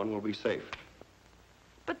 No one will be safe.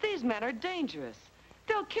 But these men are dangerous.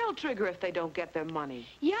 They'll kill Trigger if they don't get their money.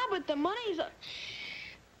 Yeah, but the money's a...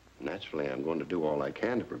 Naturally, I'm going to do all I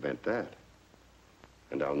can to prevent that.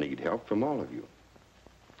 And I'll need help from all of you.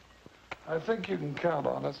 I think you can count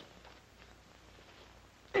on us.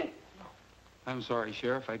 I'm sorry,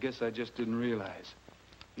 Sheriff. I guess I just didn't realize.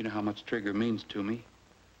 You know how much Trigger means to me.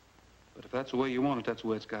 But if that's the way you want it, that's the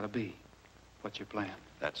way it's got to be. What's your plan?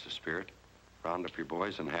 That's the spirit. Round up your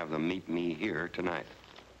boys and have them meet me here tonight.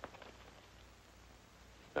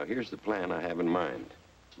 Now, here's the plan I have in mind.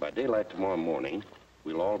 By daylight tomorrow morning,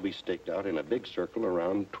 we'll all be staked out in a big circle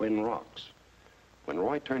around Twin Rocks. When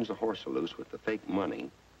Roy turns the horse loose with the fake money,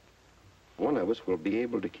 one of us will be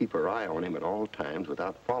able to keep our eye on him at all times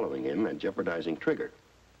without following him and jeopardizing Trigger.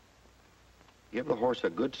 Give the horse a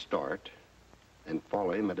good start and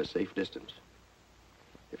follow him at a safe distance.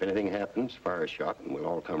 If anything happens, fire a shot and we'll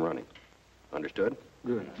all come running. Understood?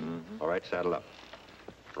 Good. All right, saddle up.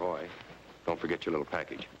 Roy, don't forget your little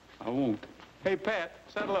package. I won't. Hey, Pat,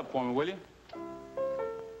 saddle up for me, will you?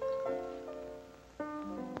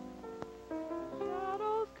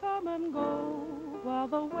 Shadows come and go while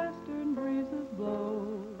the western breezes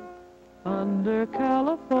blow under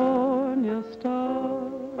California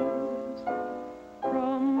stars.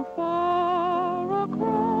 From far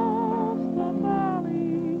across the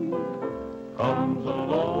valley comes a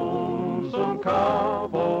lonesome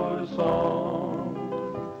cowboy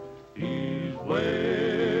song. He's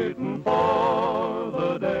waiting for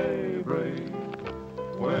the daybreak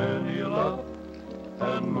when he'll up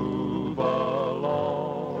and move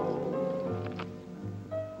along.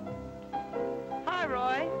 Hi,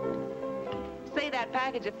 Roy. Say, that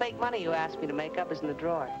package of fake money you asked me to make up is in the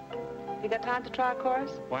drawer. You got time to try a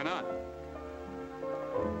chorus? Why not?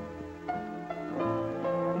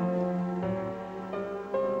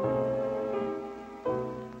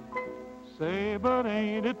 Say, but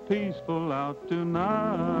ain't it peaceful out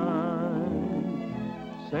tonight?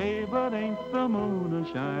 Say, but ain't the moon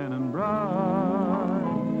a-shining bright?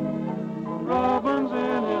 Robin's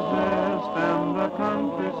in his nest and the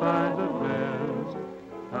countryside's at rest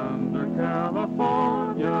under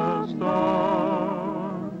California stars.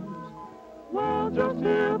 Well, just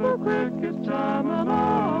hear the crickets chiming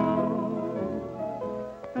out,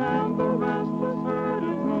 and the restless herd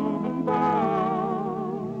is moving by.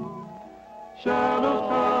 Shadows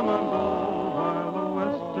come and go while the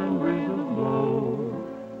western breezes blow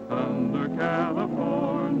under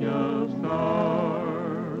California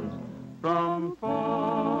stars. From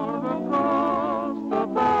far across the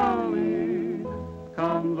valley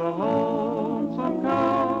comes a lonesome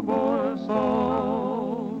cowboy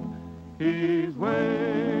song. He's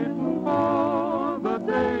waiting for the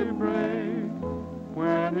daybreak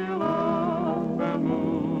when he'll up and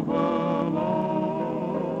move along.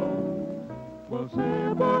 Well,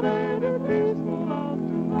 say, but ain't it peaceful out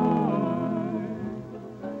tonight?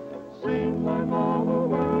 Seems like all the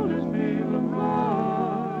world is feeling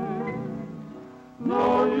right.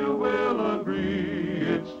 No, you will agree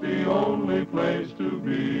it's the only place to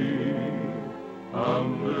be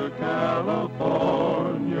under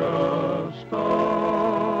California stars.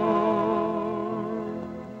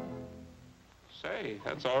 Say,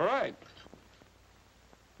 that's all right.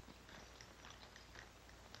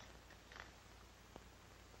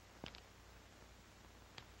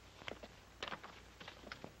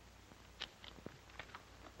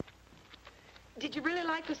 Did you really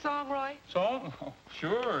like the song, Roy? Song? Oh,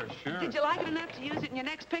 sure. Did you like it enough to use it in your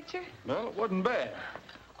next picture? Well, it wasn't bad.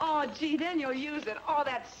 Oh, gee, then you'll use it. Oh,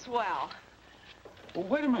 that's swell. Well,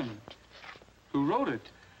 wait a minute. Who wrote it?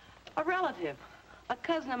 A relative. A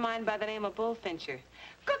cousin of mine by the name of Bullfincher.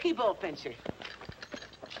 Cookie Bullfincher.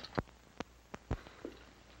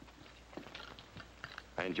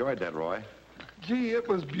 I enjoyed that, Roy. Gee, it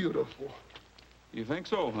was beautiful. You think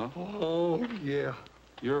so, huh? Oh, yeah.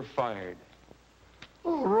 You're fired.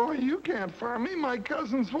 Oh, Roy, you can't fire me. My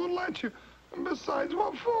cousins won't let you. And besides,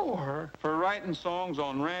 what for? For writing songs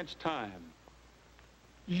on ranch time.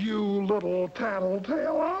 You little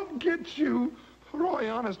tattletale, I'll get you. Roy,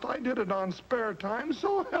 honest, I did it on spare time,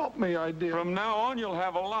 so help me, I did. From now on, you'll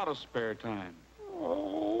have a lot of spare time.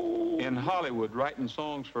 Oh. In Hollywood, writing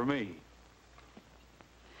songs for me.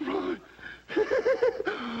 Roy.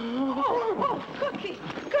 Oh, Cookie.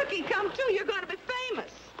 Cookie, come too. You're going to be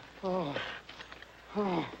famous. Oh.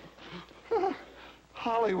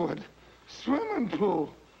 Hollywood. Swimming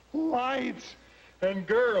pool. Lights. And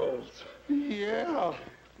girls. Yeah.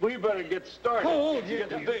 We better get started. Oh, yeah. Get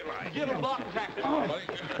the daylight. Get a block taxi. Oh,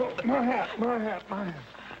 my hat.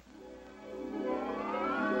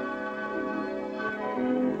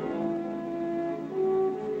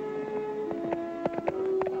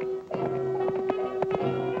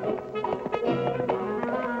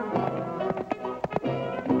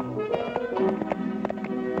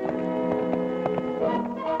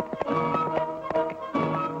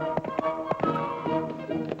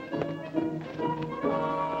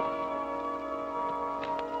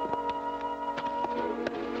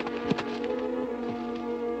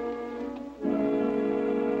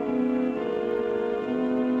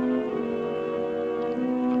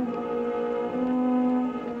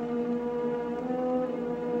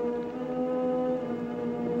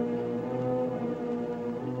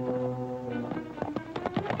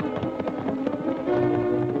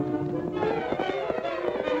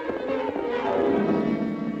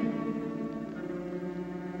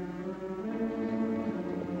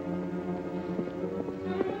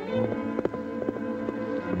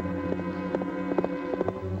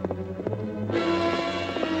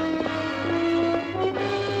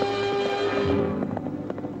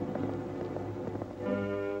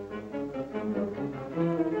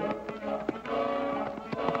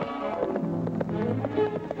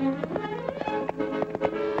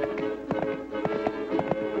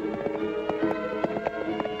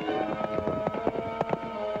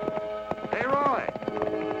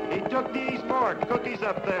 Cookies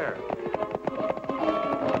up there.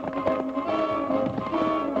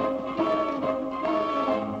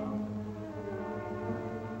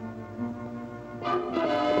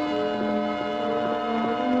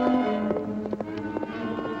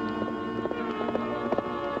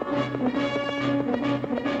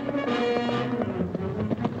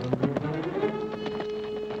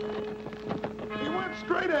 You went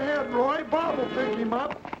straight ahead, Roy. Bob will pick him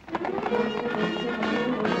up.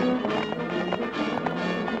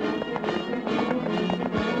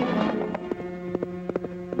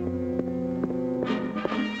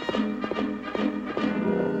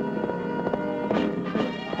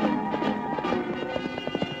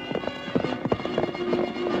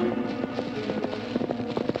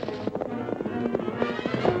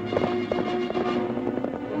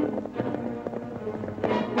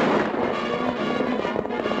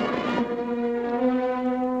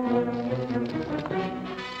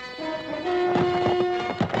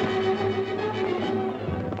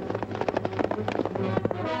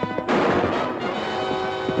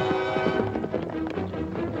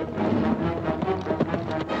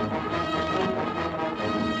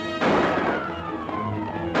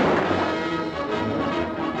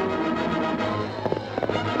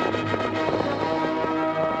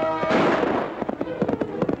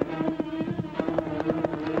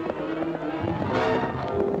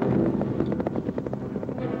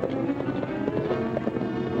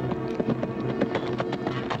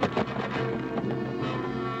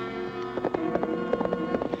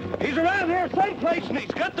 He's around here someplace and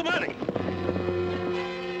he's got the money.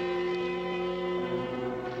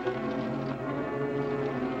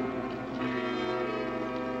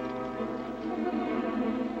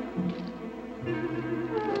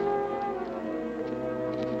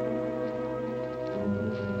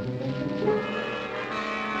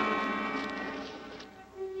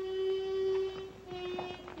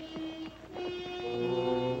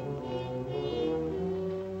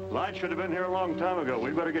 Lige should have been here a long time ago.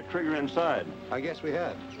 We'd better get Trigger inside. I guess we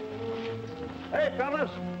had. Hey, fellas,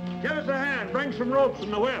 give us a hand. Bring some ropes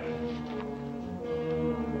and the whip.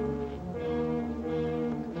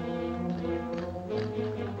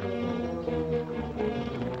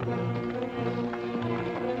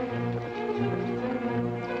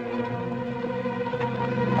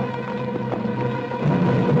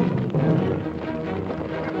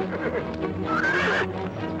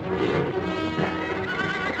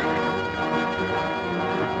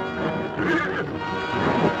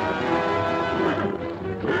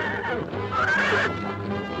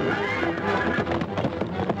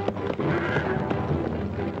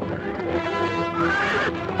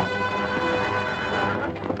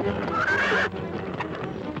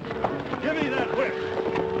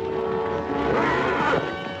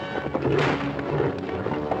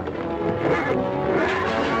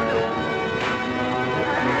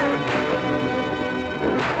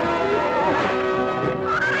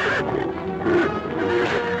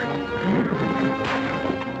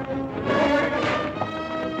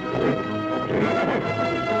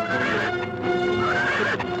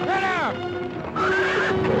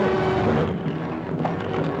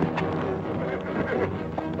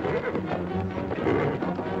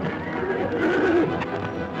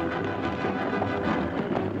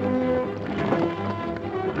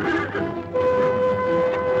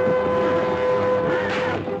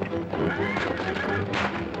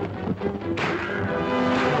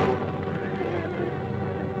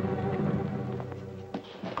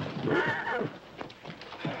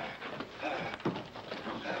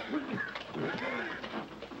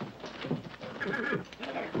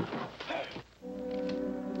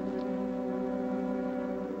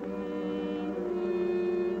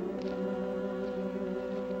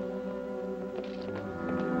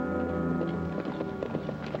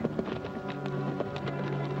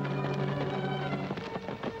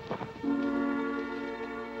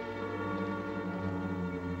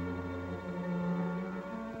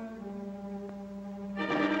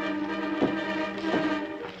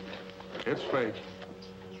 It's fake.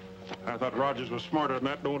 I thought Rogers was smarter than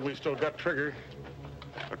that, knowing we still got Trigger.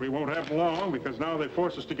 But we won't have him long, because now they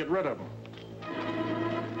force us to get rid of him.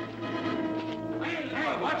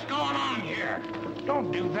 Hey, what's going on here? Don't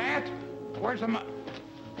do that. Where's the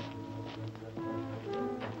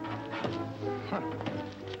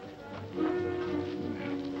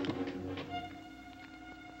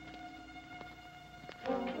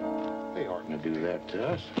They oughtn't to do that to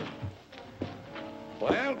us.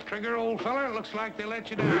 Well, Trigger, old feller, it looks like they let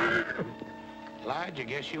you down. Lige, I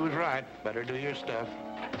guess you was right. Better do your stuff.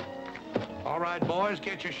 All right, boys,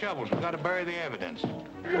 get your shovels. We got to bury the evidence.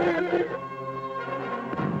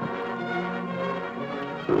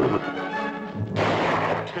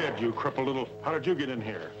 Ted, you crippled little... How did you get in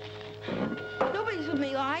here? Nobody's with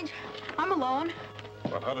me, Lige. I'm alone.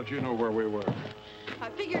 Well, how did you know where we were? I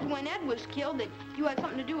figured when Ed was killed that you had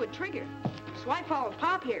something to do with Trigger. So I followed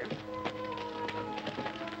Pop here.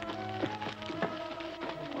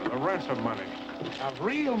 Well, the ransom money. A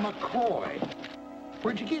real McCoy.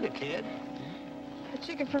 Where'd you get it, kid? I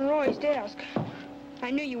took it from Roy's desk. I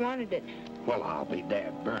knew you wanted it. Well, I'll be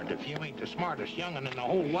dad burned if you ain't the smartest young'un in the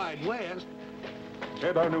whole wide West.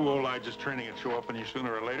 Ted, I knew old Lige's training would show up in you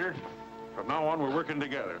sooner or later. From now on, we're working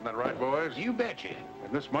together. Isn't that right, boys? You betcha.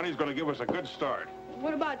 And this money's going to give us a good start.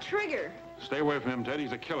 What about Trigger? Stay away from him, Ted.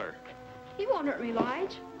 He's a killer. He won't hurt me,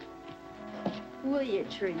 Lige. Will you,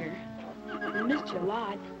 Trigger? I missed you a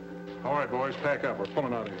lot. All right, boys, pack up. We're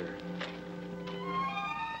pulling out of here.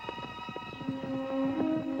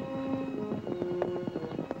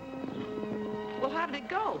 Well, how did it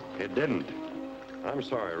go? It didn't. I'm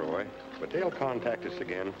sorry, Roy, but they'll contact us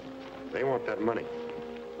again. They want that money.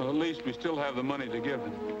 Well, at least we still have the money to give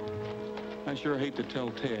them. I sure hate to tell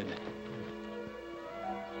Ted.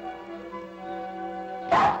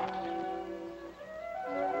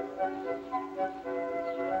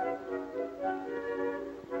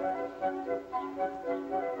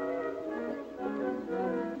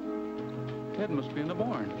 Ted must be in the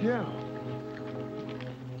barn. Yeah.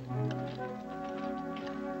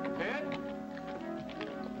 Ted?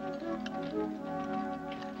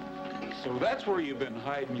 So that's where you've been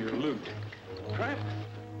hiding your loot. Tramp,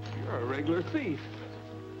 you're a regular thief.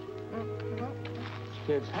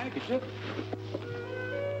 Ted's handkerchief.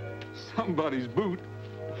 Somebody's boot.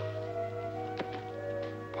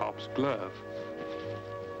 Pop's glove.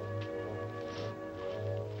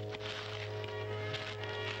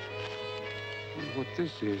 Wonder what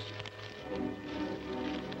this is.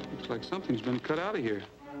 Looks like something's been cut out of here.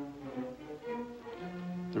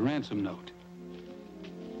 The ransom note.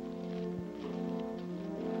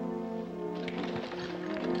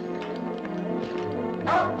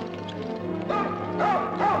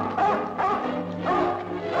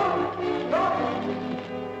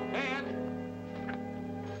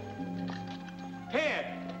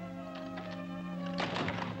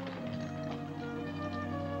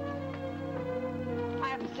 I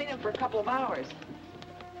haven't seen him for a couple of hours.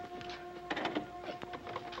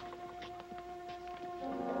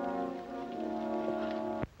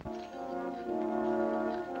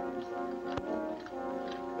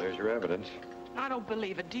 There's your evidence. I don't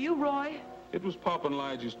believe it. Do you, Roy? It was Pop and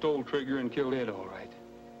Lige who stole Trigger and killed Ed, all right.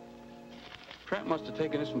 Tramp must have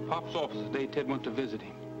taken this from Pop's office the day Ted went to visit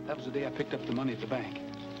him. That was the day I picked up the money at the bank.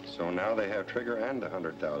 So now they have Trigger and the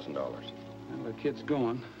 $100,000. Well, the kid's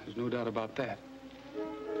gone. There's no doubt about that.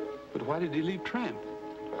 But why did he leave Tramp?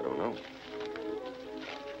 I don't know.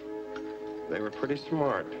 They were pretty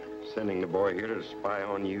smart, sending the boy here to spy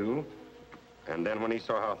on you. And then when he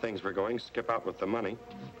saw how things were going, skip out with the money.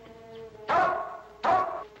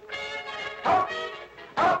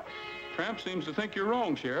 Tramp seems to think you're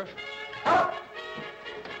wrong, Sheriff.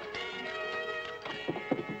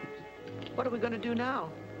 What are we going to do now?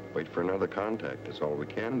 Wait for another contact. That's all we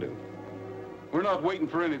can do. We're not waiting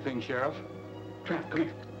for anything, Sheriff. Tramp, come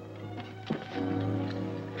here.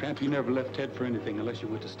 Tramp, you never left Ted for anything unless you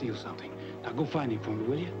went to steal something. Now go find him for me,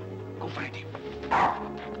 will you? Go find him.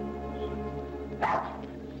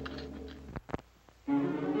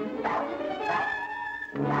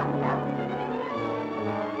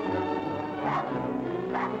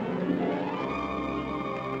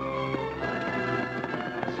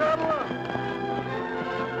 Settle up.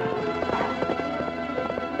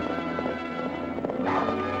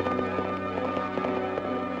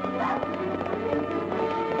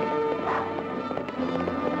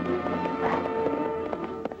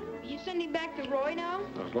 You sending back to Roy now?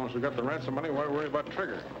 As long as we got the ransom money, why worry about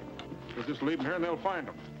Trigger? We'll just leave him here and they'll find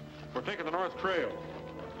him. We're taking the North Trail.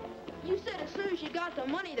 You said as soon as you got the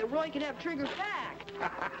money that Roy could have Trigger back.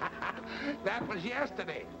 That was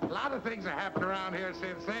yesterday. A lot of things have happened around here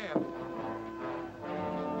since then.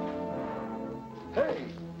 Hey,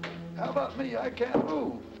 how about me? I can't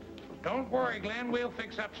move. Don't worry, Glenn. We'll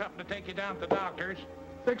fix up something to take you down to the doctor's.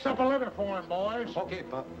 Fix up a litter for him, boys. Okay,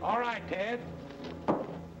 Pop. All right, Ted.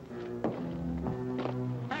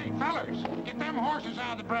 Hey, fellas, get them horses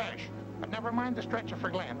out of the brush. But never mind the stretcher for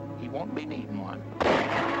Glenn. He won't be needing one.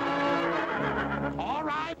 All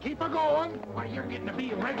right, keep a-going. Why, you're getting to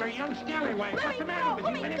be a regular young scallywag. What's the matter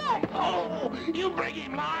with you? Go. Oh, you bring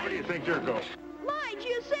him, Lige. Where do you think you're going? Lige,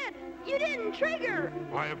 you said you didn't trigger.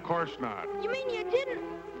 Why, of course not. You mean you didn't?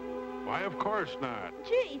 Why, of course not.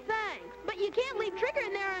 Gee, thanks. But you can't leave Trigger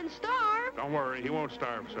in there and starve. Don't worry, he won't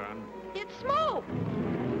starve, son. It's smoke.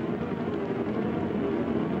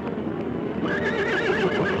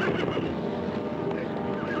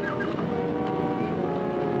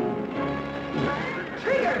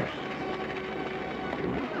 Trigger!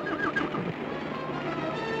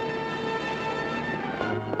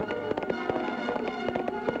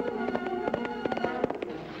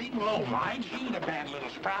 Leave him alone, Lige. He ain't a bad little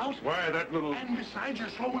sprout. Why, that little... And besides, you're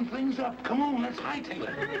slowing things up. Come on, let's hightail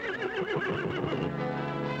it.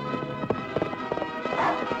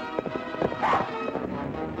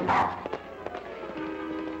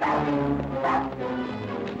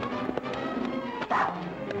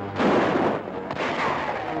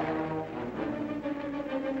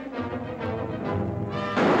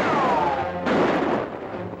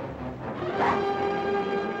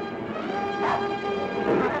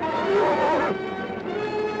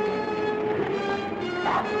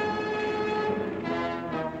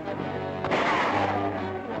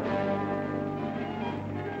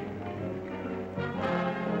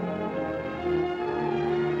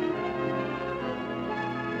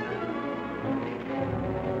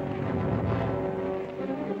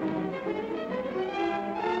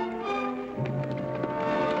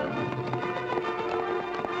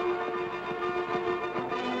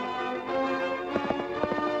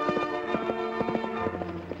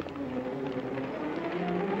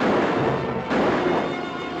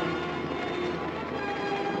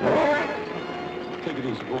 Take it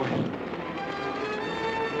easy, boy.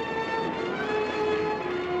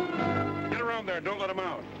 Get around there, don't let him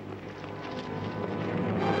out.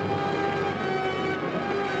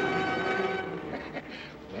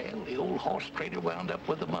 Well, the old horse trader wound up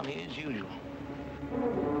with the money as usual.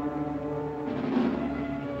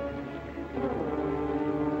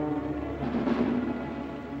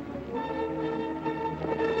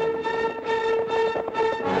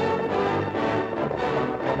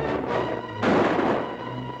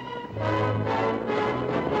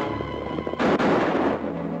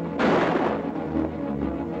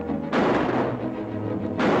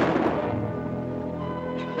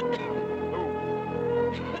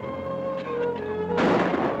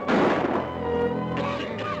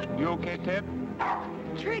 okay, Ted?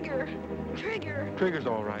 Trigger! Trigger! Trigger's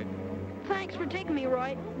all right. Thanks for taking me,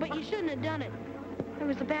 Roy, but you shouldn't have done it. I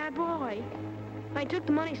was a bad boy. I took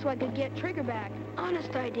the money so I could get Trigger back.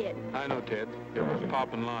 Honest, I did. I know, Ted. It was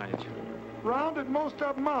Pop and Lige. Rounded most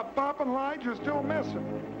of them up. Pop and Lige are still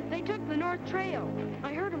missing. They took the North Trail.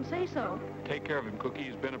 I heard them say so. Take care of him, Cookie.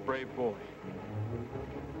 He's been a brave boy.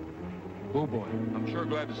 Oh, boy. I'm sure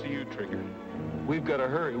glad to see you, Trigger. We've got to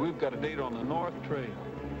hurry. We've got a date on the North Trail.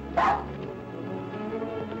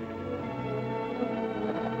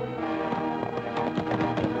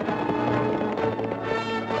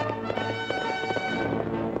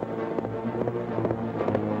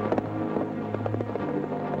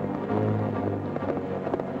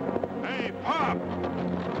 Hey, Pop!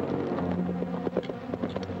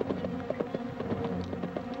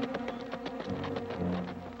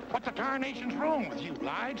 What the tarnation's wrong with you,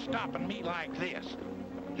 Lige, stopping me like this?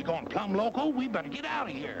 You going plumb loco? We better get out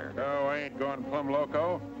of here. No, I ain't going plumb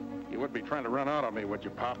loco. You would be trying to run out on me, would you,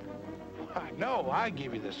 Pop? I know. I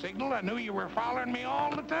give you the signal. I knew you were following me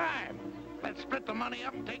all the time. Let's split the money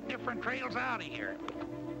up and take different trails out of here.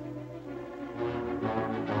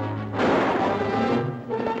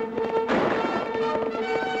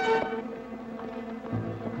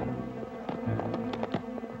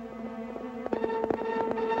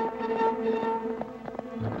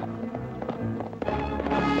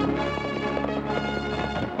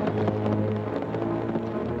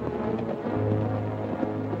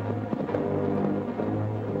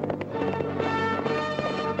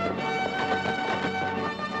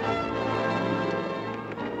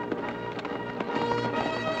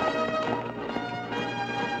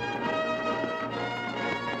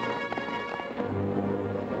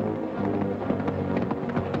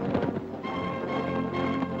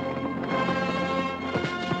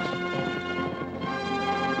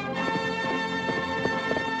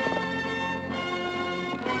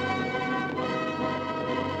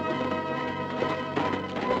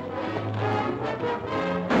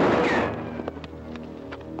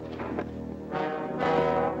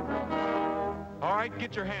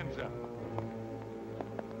 Get your hands up.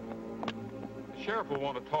 The sheriff will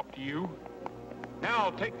want to talk to you. Now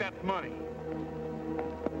take that money.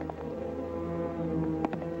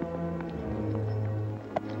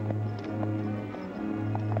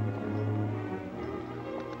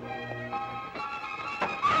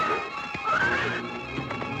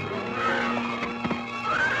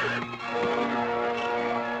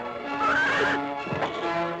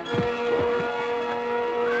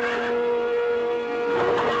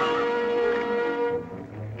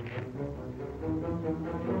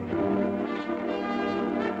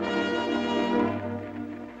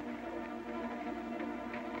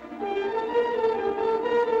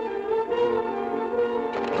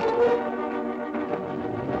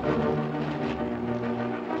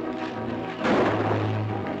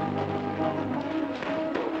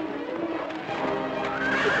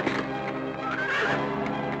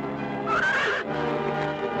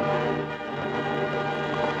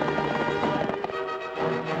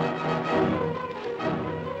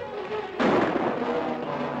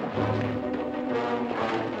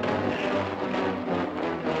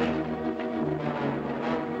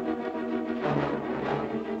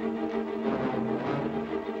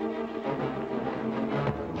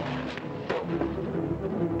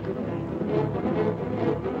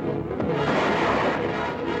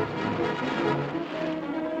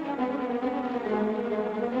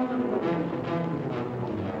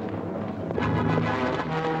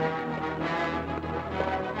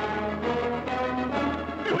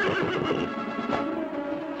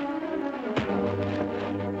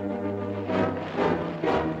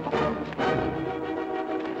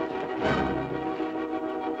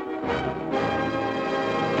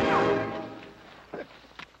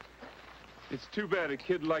 It's too bad a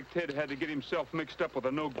kid like Ted had to get himself mixed up with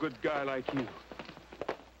a no-good guy like you.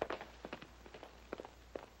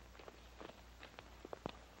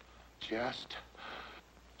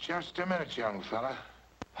 Just a minute, young fella.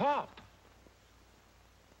 Pop!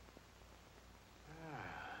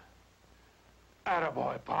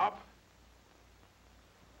 Attaboy, Pop.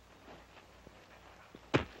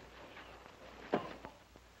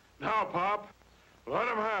 Now, Pop, let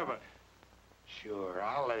him have it. Sure,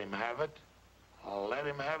 I'll let him have it. I'll let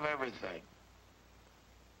him have everything.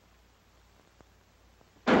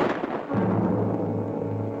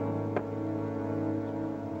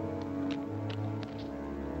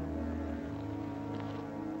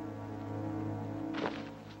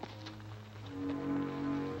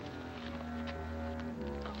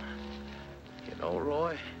 You know,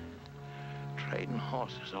 Roy, trading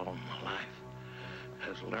horses all my life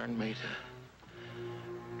has learned me to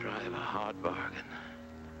drive a hard bargain.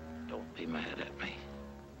 Don't be mad at me.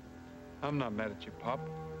 I'm not mad at you, Pop.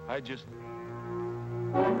 I just...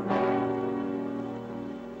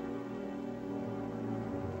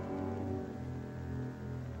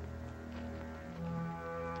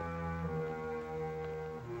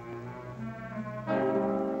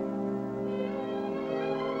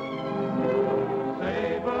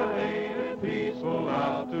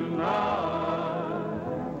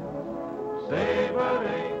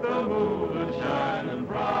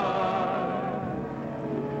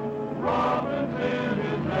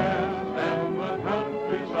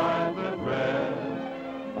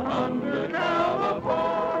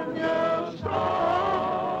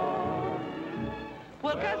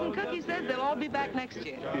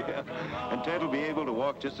 Yeah, and Ted will be able to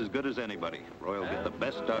walk just as good as anybody. Roy will get the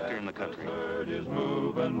best doctor in the country. Is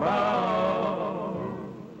moving round.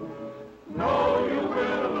 No, you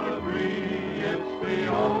will agree, it's the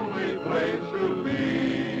only place to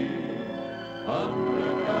be.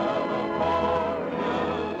 Under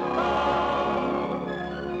California's stars.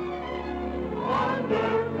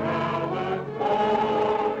 Under